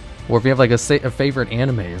 Or if you have like a favorite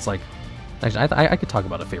anime, it's like, actually, I could talk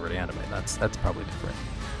about a favorite anime. That's probably different.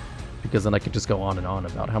 Because then I could just go on and on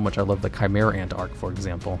about how much I love the Chimera Ant arc, for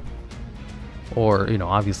example. Or, you know,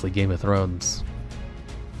 obviously Game of Thrones.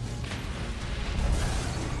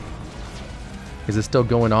 Is it still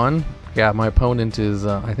going on? Yeah, my opponent is,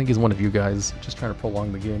 I think he's one of you guys. Just trying to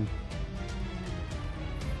prolong the game.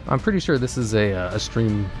 I'm pretty sure this is a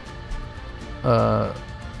stream, one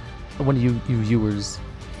of you viewers.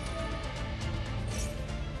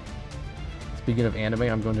 Speaking of anime,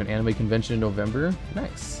 I'm going to an anime convention in November.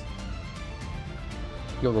 Nice.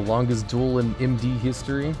 Yo, the longest duel in MD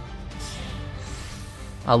history.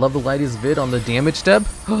 I love the latest vid on the damage step.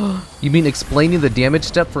 You mean explaining the damage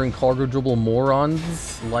step for incorrigible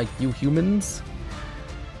morons like you humans?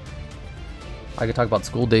 I could talk about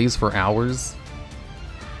school days for hours.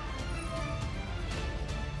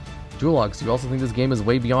 TheDuelLogs, do you also think this game is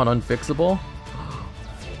way beyond unfixable?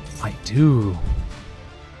 I do.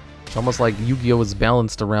 It's almost like Yugioh is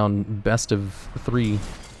balanced around best of 3.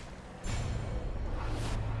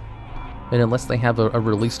 And unless they have a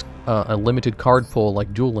released, a limited card pull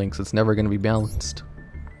like Duel Links, it's never going to be balanced.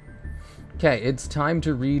 Okay, it's time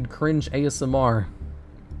to read cringe ASMR.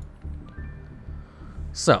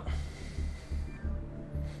 So,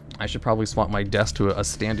 I should probably swap my desk to a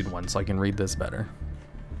standing one so I can read this better.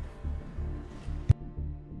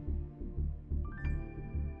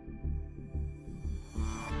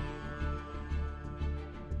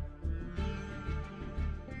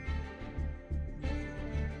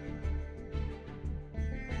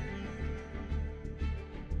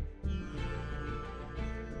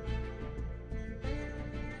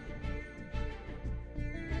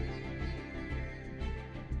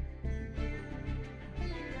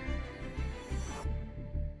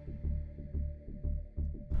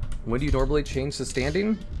 When do you normally change the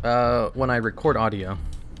standing? When I record audio.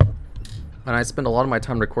 And I spend a lot of my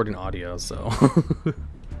time recording audio, so...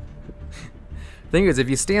 Thing is, if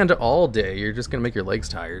you stand all day, you're just gonna make your legs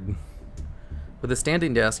tired. With a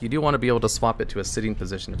standing desk, you do want to be able to swap it to a sitting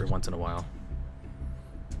position every once in a while.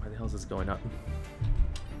 Why the hell is this going up?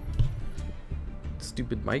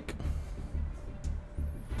 Stupid mic.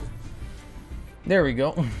 There we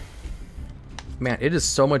go. Man, it is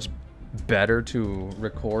so much better to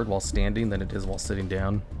record while standing than it is while sitting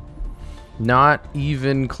down. Not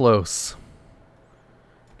even close.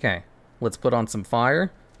 Okay, let's put on some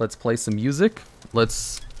fire. Let's play some music.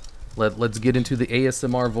 Let's get into the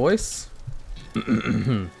ASMR voice.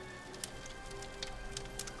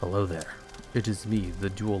 Hello there. It is me, the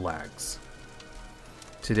TheDuelLogs.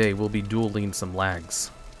 Today we'll be dueling some lags.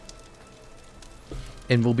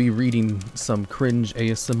 And we'll be reading some cringe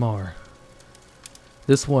ASMR.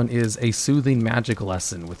 This one is a soothing magic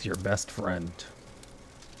lesson with your best friend.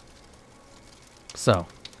 So,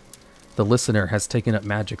 the listener has taken up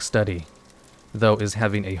magic study, though is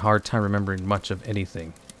having a hard time remembering much of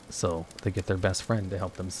anything, so they get their best friend to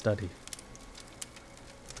help them study.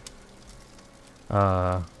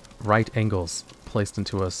 Right angles placed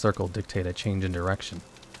into a circle dictate a change in direction,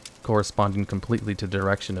 corresponding completely to the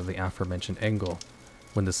direction of the aforementioned angle,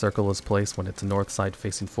 when the circle is placed when its north side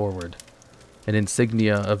facing forward. An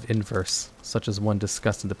insignia of inverse, such as one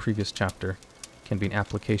discussed in the previous chapter, can be an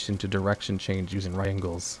application to direction change using right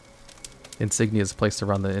angles. Insignias placed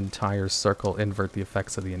around the entire circle invert the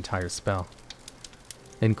effects of the entire spell,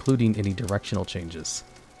 including any directional changes.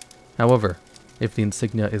 However, if the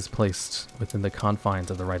insignia is placed within the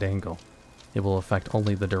confines of the right angle, it will affect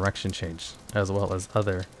only the direction change, as well as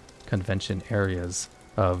other convention areas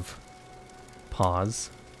of pause,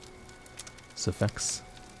 suffix,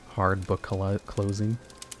 hard book closing.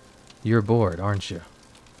 You're bored, aren't you?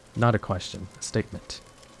 Not a question, a statement.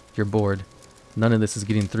 You're bored. None of this is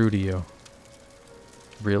getting through to you.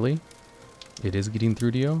 Really? It is getting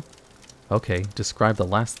through to you? Okay, describe the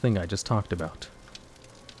last thing I just talked about.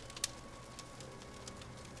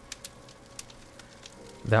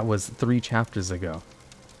 That was 3 chapters ago.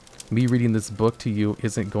 Me reading this book to you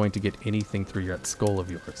isn't going to get anything through that skull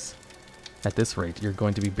of yours. At this rate, you're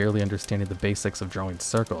going to be barely understanding the basics of drawing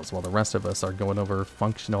circles, while the rest of us are going over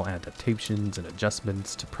functional adaptations and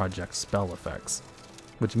adjustments to project spell effects.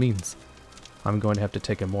 Which means, I'm going to have to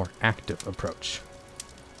take a more active approach.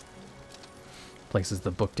 Places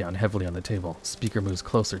the book down heavily on the table. Speaker moves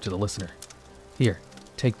closer to the listener. Here,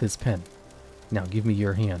 take this pen. Now give me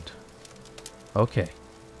your hand. Okay,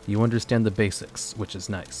 you understand the basics, which is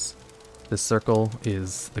nice. The circle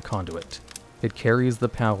is the conduit. It carries the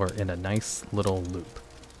power in a nice little loop,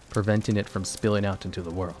 preventing it from spilling out into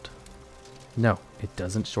the world. No, it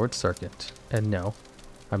doesn't short circuit, and no,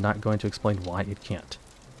 I'm not going to explain why it can't.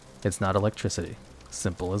 It's not electricity,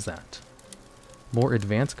 simple as that. More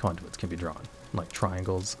advanced conduits can be drawn, like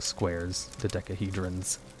triangles, squares,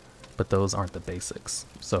 dodecahedrons, but those aren't the basics,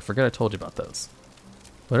 so forget I told you about those.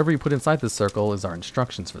 Whatever you put inside this circle is our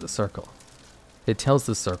instructions for the circle. It tells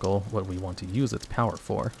the circle what we want to use its power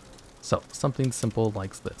for. So, something simple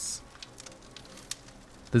like this.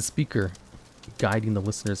 The speaker guiding the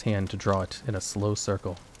listener's hand to draw it in a slow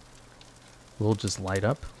circle. We'll just light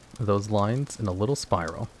up those lines in a little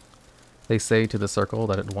spiral. They say to the circle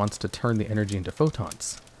that it wants to turn the energy into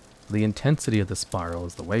photons. The intensity of the spiral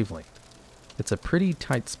is the wavelength. It's a pretty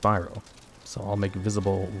tight spiral, so I'll make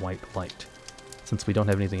visible white light. Since we don't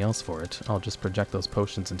have anything else for it, I'll just project those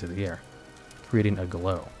potions into the air, creating a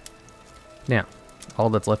glow. Now,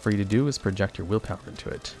 all that's left for you to do is project your willpower into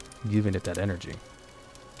it, giving it that energy.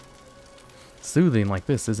 Soothing like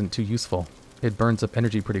this isn't too useful. It burns up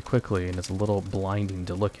energy pretty quickly and is a little blinding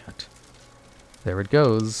to look at. There it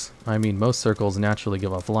goes. I mean, most circles naturally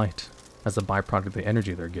give off light as a byproduct of the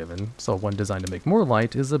energy they're given, so one designed to make more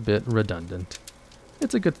light is a bit redundant.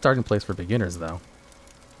 It's a good starting place for beginners, though.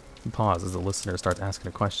 Pause as the listener starts asking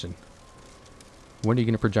a question. When are you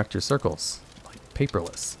going to project your circles? Like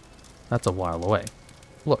paperless. That's a while away.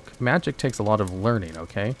 Look, magic takes a lot of learning,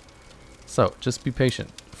 okay? So, just be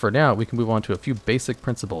patient. For now, we can move on to a few basic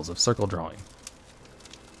principles of circle drawing.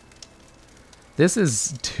 This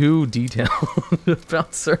is too detailed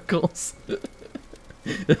about circles.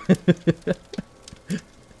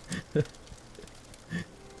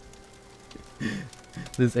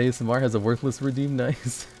 This ASMR has a worthless redeem.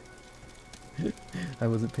 Nice. I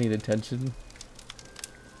wasn't paying attention.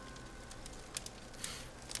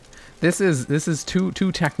 This is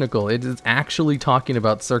too technical. It is actually talking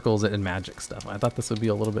about circles and magic stuff. I thought this would be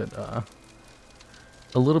a little bit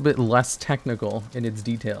less technical in its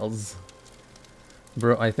details.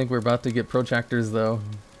 Bro, I think we're about to get protractors though.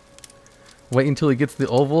 Wait until he gets the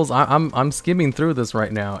ovals. I'm skimming through this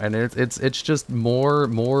right now, and it's just more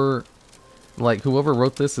Like, whoever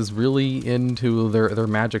wrote this is really into their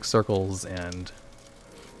magic circles, and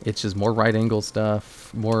it's just more right angle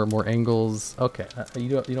stuff, more angles. Okay, you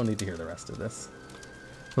don't need to hear the rest of this.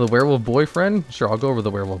 The werewolf boyfriend? Sure, I'll go over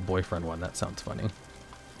the werewolf boyfriend one. That sounds funny.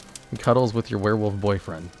 Cuddles with your werewolf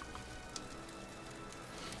boyfriend.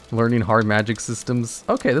 Learning hard magic systems.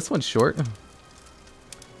 Okay, this one's short.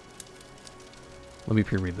 Let me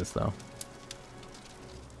pre-read this, though.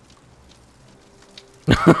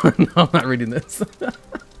 No, I'm not reading this.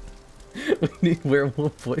 We need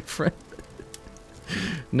werewolf boyfriend.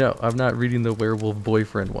 No, I'm not reading the werewolf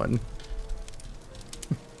boyfriend one.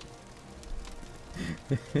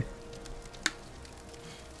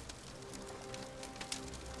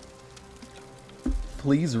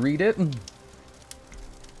 Please read it.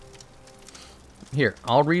 Here,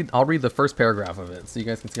 I'll read the first paragraph of it so you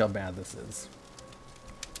guys can see how bad this is.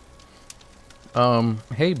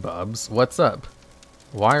 Hey Bubs, what's up?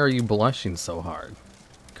 Why are you blushing so hard?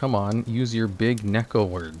 Come on, use your big Neko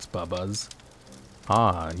words, Bubbas.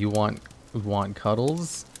 Ah, you want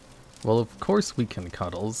cuddles? Well, of course we can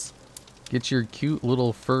cuddles. Get your cute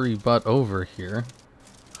little furry butt over here.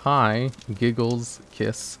 Hi, giggles,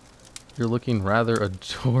 kiss. You're looking rather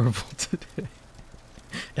adorable today.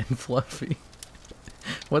 And fluffy.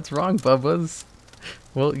 What's wrong, Bubbas?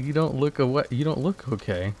 Well, you don't look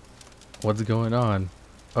okay. What's going on?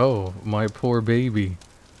 Oh, my poor baby.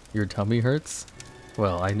 Your tummy hurts?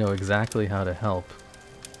 Well, I know exactly how to help.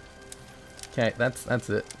 Okay, that's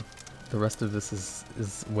it. The rest of this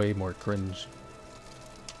is way more cringe.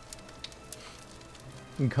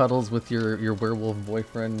 Cuddles with your werewolf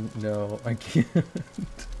boyfriend? No, I can't.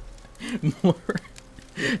 More.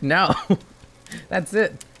 No. That's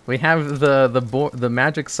it. We have the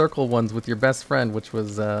magic circle ones with your best friend, which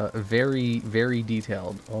was very, very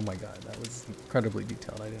detailed. Oh my god, that was incredibly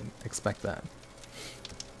detailed. I didn't expect that.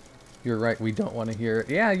 You're right, we don't want to hear it.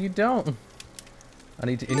 Yeah, you don't. I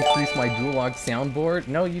need to increase my DuelLogs soundboard.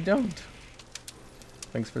 No, you don't.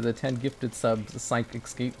 Thanks for the 10 gifted subs, Psych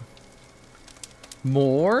Escape.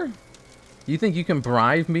 More? You think you can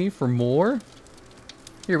bribe me for more?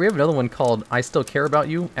 Here, we have another one called I Still Care About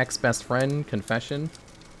You, Ex-Best Friend, Confession.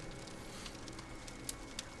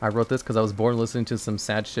 I wrote this because I was bored listening to some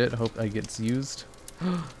sad shit. Hope it gets used.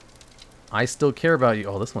 I Still Care About You.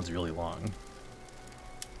 Oh, this one's really long.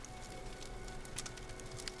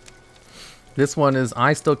 This one is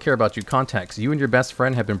I Still Care About You. Context. You and your best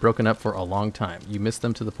friend have been broken up for a long time. You miss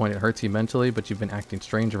them to the point it hurts you mentally, but you've been acting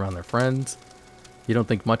strange around their friends. You don't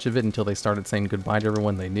think much of it until they started saying goodbye to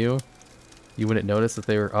everyone they knew. You wouldn't notice that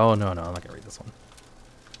they were... Oh, no, I'm not going to read this one.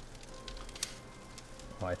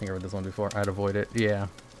 Oh, I think I read this one before. I'd avoid it. Yeah.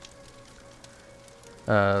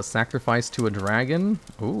 Sacrifice to a dragon.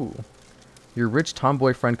 Ooh. Your rich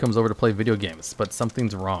tomboy friend comes over to play video games, but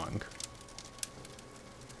something's wrong.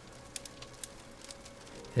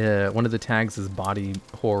 One of the tags is body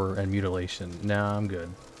horror and mutilation. Nah, I'm good.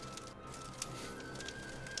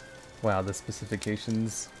 Wow, the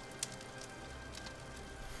specifications.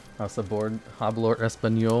 House board. Hablar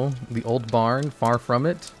Espanol. The old barn. Far from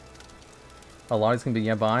it. A lot is going to be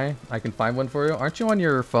nearby. I can find one for you. Aren't you on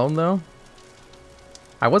your phone, though?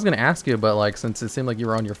 I was going to ask you, but like, since it seemed like you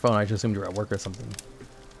were on your phone, I just assumed you were at work or something.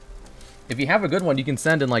 If you have a good one you can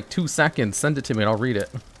send in like 2 seconds, send it to me and I'll read it.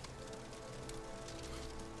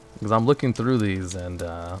 Because I'm looking through these, and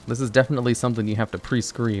this is definitely something you have to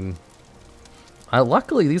pre-screen.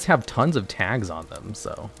 Luckily, these have tons of tags on them,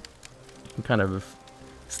 so... I'm kind of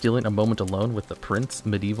stealing a moment alone with the Prince,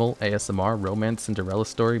 Medieval, ASMR, Romance, Cinderella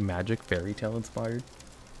Story, Magic, Fairy Tale inspired.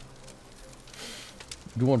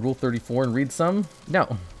 Do you want Rule 34 and read some?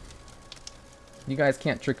 No. You guys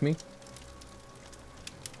can't trick me.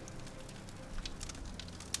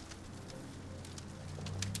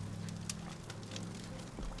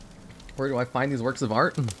 Where do I find these works of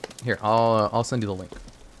art? Here, I'll send you the link.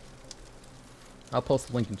 I'll post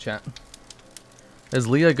the link in chat. Is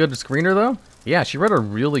Leah a good screener though? Yeah, she read a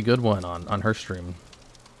really good one on her stream.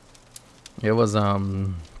 It was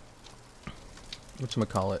whatchamacallit?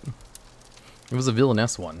 It was a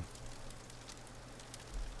villainess one.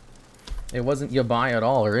 It wasn't yabai at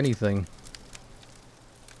all or anything.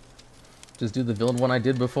 Just do the villain one I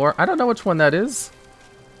did before. I don't know which one that is.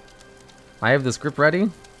 I have the script ready.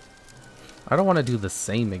 I don't want to do the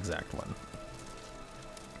same exact one.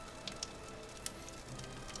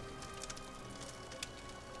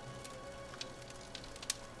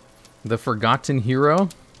 The Forgotten Hero.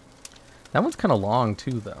 That one's kind of long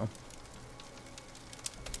too, though.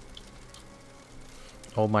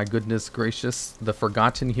 Oh my goodness gracious. The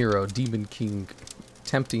Forgotten Hero, Demon King.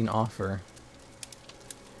 Tempting offer.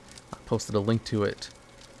 I posted a link to it.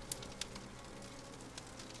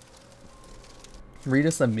 Read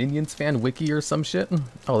us a Minions fan wiki or some shit?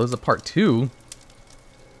 Oh, there's a part 2.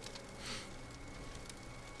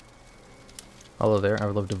 Hello there, I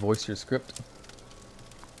would love to voice your script.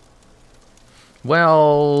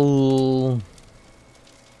 Well...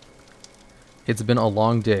 It's been a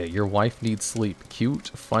long day. Your wife needs sleep. Cute?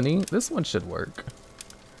 Funny? This one should work.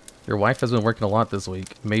 Your wife has been working a lot this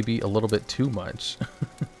week. Maybe a little bit too much.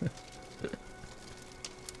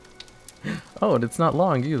 Oh, and it's not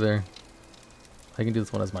long either. I can do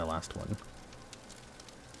this one as my last one.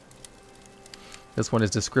 This one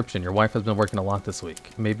is description. Your wife has been working a lot this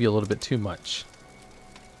week. Maybe a little bit too much.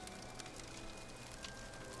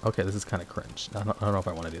 Okay, this is kind of cringe. I don't know if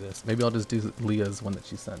I want to do this. Maybe I'll just do Leah's one that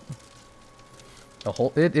she sent.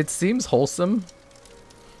 It seems wholesome,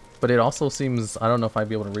 but it also seems... I don't know if I'd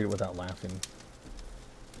be able to read it without laughing.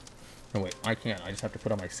 Oh wait, I can't. I just have to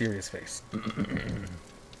put on my serious face.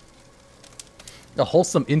 A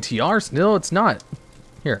wholesome NTR? No, it's not.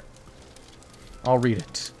 Here. I'll read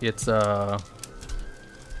it. It's, No,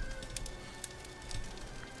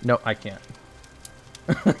 I can't.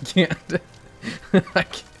 I can't. I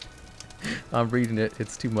can't. I'm reading it.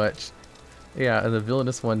 It's too much. Yeah, and the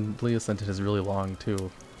villainous one, Leah sent it, is really long,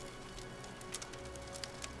 too.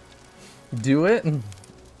 Do it?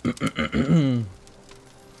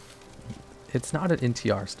 It's not an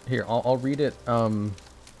NTR. Here, I'll read it,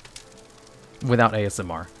 without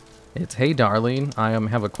ASMR. It's, hey darling, I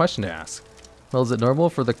have a question to ask. Well, is it normal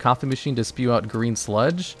for the coffee machine to spew out green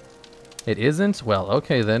sludge? It isn't? Well,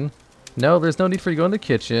 okay then. No, there's no need for you to go in the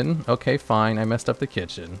kitchen. Okay, fine, I messed up the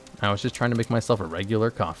kitchen. I was just trying to make myself a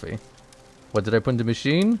regular coffee. What did I put in the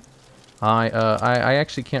machine? I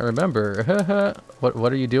actually can't remember.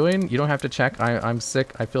 What are you doing? You don't have to check. I'm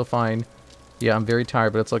sick. I feel fine. Yeah, I'm very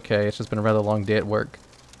tired, but it's okay. It's just been a rather long day at work.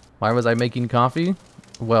 Why was I making coffee?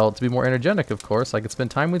 Well, to be more energetic, of course. I could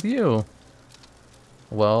spend time with you.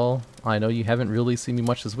 Well, I know you haven't really seen me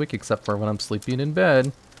much this week except for when I'm sleeping in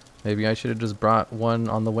bed. Maybe I should have just brought one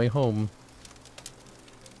on the way home.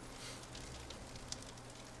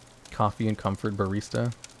 Coffee and comfort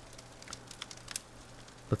barista.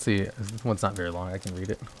 Let's see. This one's not very long. I can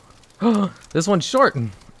read it. This one's short.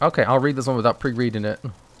 Okay, I'll read this one without pre-reading it.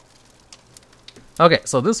 Okay,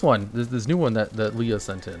 so this one, this new one that Leah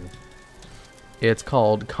sent in. It's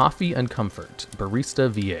called Coffee and Comfort, Barista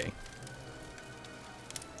VA.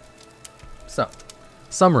 So,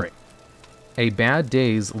 summary. A bad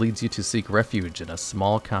days leads you to seek refuge in a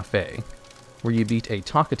small cafe, where you meet a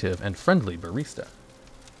talkative and friendly barista.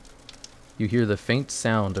 You hear the faint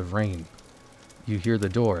sound of rain. You hear the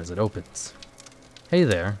door as it opens. Hey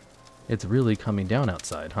there. It's really coming down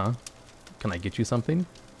outside, huh? Can I get you something?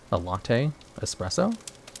 A latte? Espresso?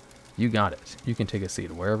 You got it. You can take a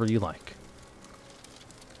seat wherever you like.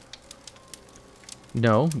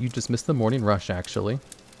 No, you just missed the morning rush, actually.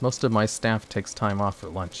 Most of my staff takes time off for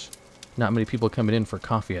lunch. Not many people coming in for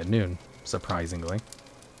coffee at noon, surprisingly.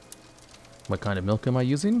 What kind of milk am I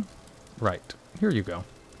using? Right, here you go.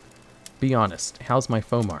 Be honest, how's my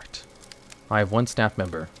foam art? I have one staff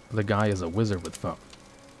member. The guy is a wizard with foam.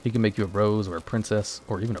 He can make you a rose or a princess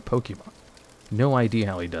or even a Pokemon. No idea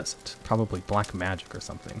how he does it. Probably black magic or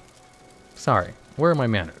something. Sorry, where are my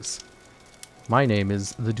manners? My name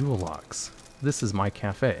is TheDuelLogs. This is my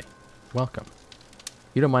cafe. Welcome.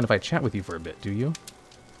 You don't mind if I chat with you for a bit, do you?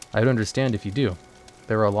 I would understand if you do.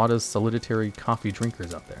 There are a lot of solitary coffee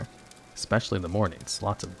drinkers out there. Especially in the mornings.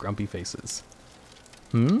 Lots of grumpy faces.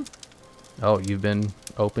 Hmm? Oh, you've been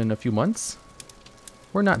open a few months?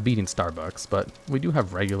 We're not beating Starbucks, but we do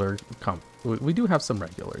have we do have some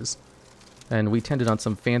regulars. And we tended on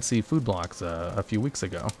some fancy food blocks a few weeks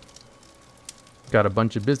ago. Got a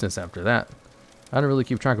bunch of business after that. I don't really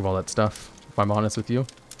keep track of all that stuff, if I'm honest with you.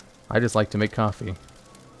 I just like to make coffee.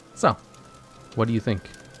 So, what do you think?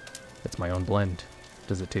 It's my own blend.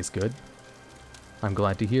 Does it taste good? I'm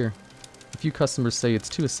glad to hear. A few customers say it's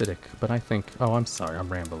too acidic, but I think... Oh, I'm sorry,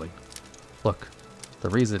 I'm rambling. Look, the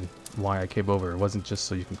reason why I came over wasn't just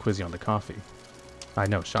so you can quiz you on the coffee. I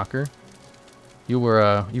know, shocker. You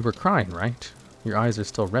were crying, right? Your eyes are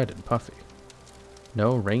still red and puffy.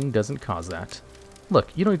 No, rain doesn't cause that. Look,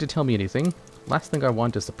 you don't need to tell me anything. Last thing I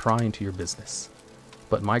want is to pry into your business.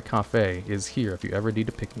 But my cafe is here if you ever need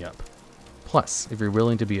to pick me up. Plus, if you're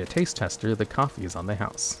willing to be a taste tester, the coffee is on the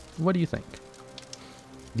house. What do you think?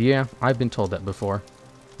 Yeah, I've been told that before.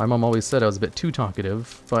 My mom always said I was a bit too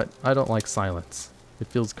talkative, but I don't like silence. It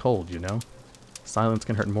feels cold, you know? Silence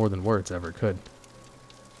can hurt more than words ever could.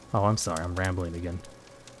 Oh, I'm sorry, I'm rambling again.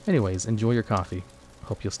 Anyways, enjoy your coffee.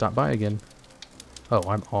 Hope you'll stop by again. Oh,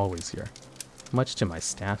 I'm always here. Much to my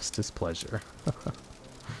staff's displeasure.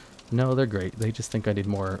 No, they're great. They just think I need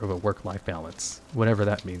more of a work-life balance. Whatever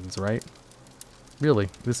that means, right? Really,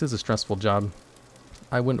 this is a stressful job.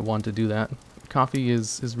 I wouldn't want to do that. Coffee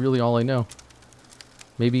is really all I know.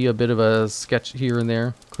 Maybe a bit of a sketch here and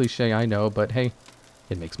there. Cliche, I know, but hey,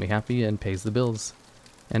 it makes me happy and pays the bills.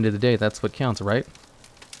 End of the day, that's what counts, right?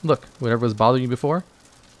 Look, whatever was bothering you before,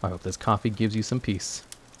 I hope this coffee gives you some peace.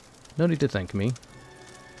 No need to thank me.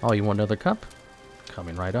 Oh, you want another cup?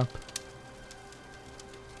 Coming right up.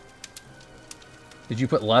 Did you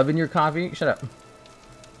put love in your coffee? Shut up.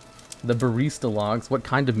 The barista logs. What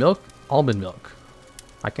kind of milk? Almond milk.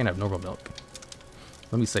 I can't have normal milk.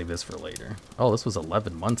 Let me save this for later. Oh, this was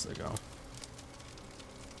 11 months ago.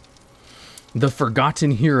 The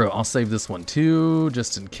Forgotten Hero. I'll save this one too,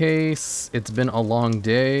 just in case. It's been a long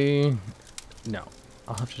day. No,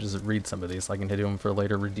 I'll have to just read some of these so I can hit them for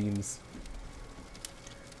later redeems.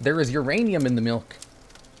 There is uranium in the milk.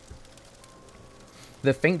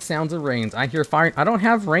 The faint sounds of rains. I hear fire. I don't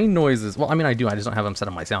have rain noises. Well, I mean, I do. I just don't have them set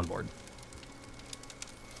on my soundboard.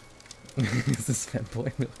 Is this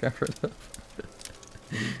fanboy milk I've heard of?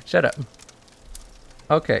 Shut up.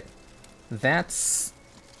 Okay. That's...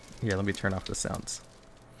 Here, let me turn off the sounds.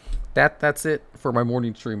 That's it for my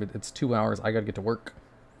morning stream. It's 2 hours. I gotta get to work.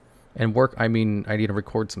 And work, I mean, I need to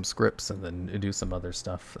record some scripts and then do some other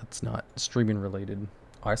stuff that's not streaming related.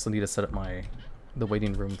 I also need to set up the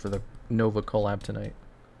waiting room for the Nova collab tonight.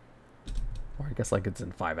 Or I guess like it's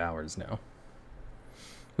in 5 hours now.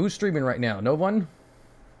 Who's streaming right now? No one?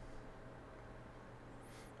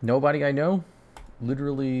 Nobody I know?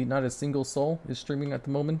 Literally not a single soul is streaming at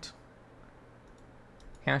the moment.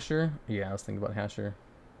 Hasher? Yeah, I was thinking about Hasher.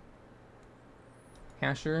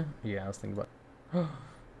 Hasher? Yeah, I was thinking about...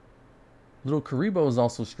 Little Karibo is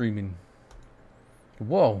also streaming.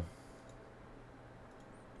 Whoa.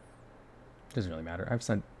 Doesn't really matter. I've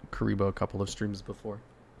sent Karibo a couple of streams before.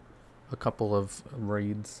 A couple of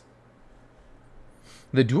raids.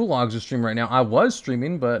 The TheDuelLogs are streaming right now. I was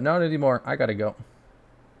streaming, but not anymore. I gotta go.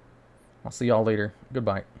 I'll see y'all later.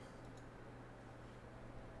 Goodbye.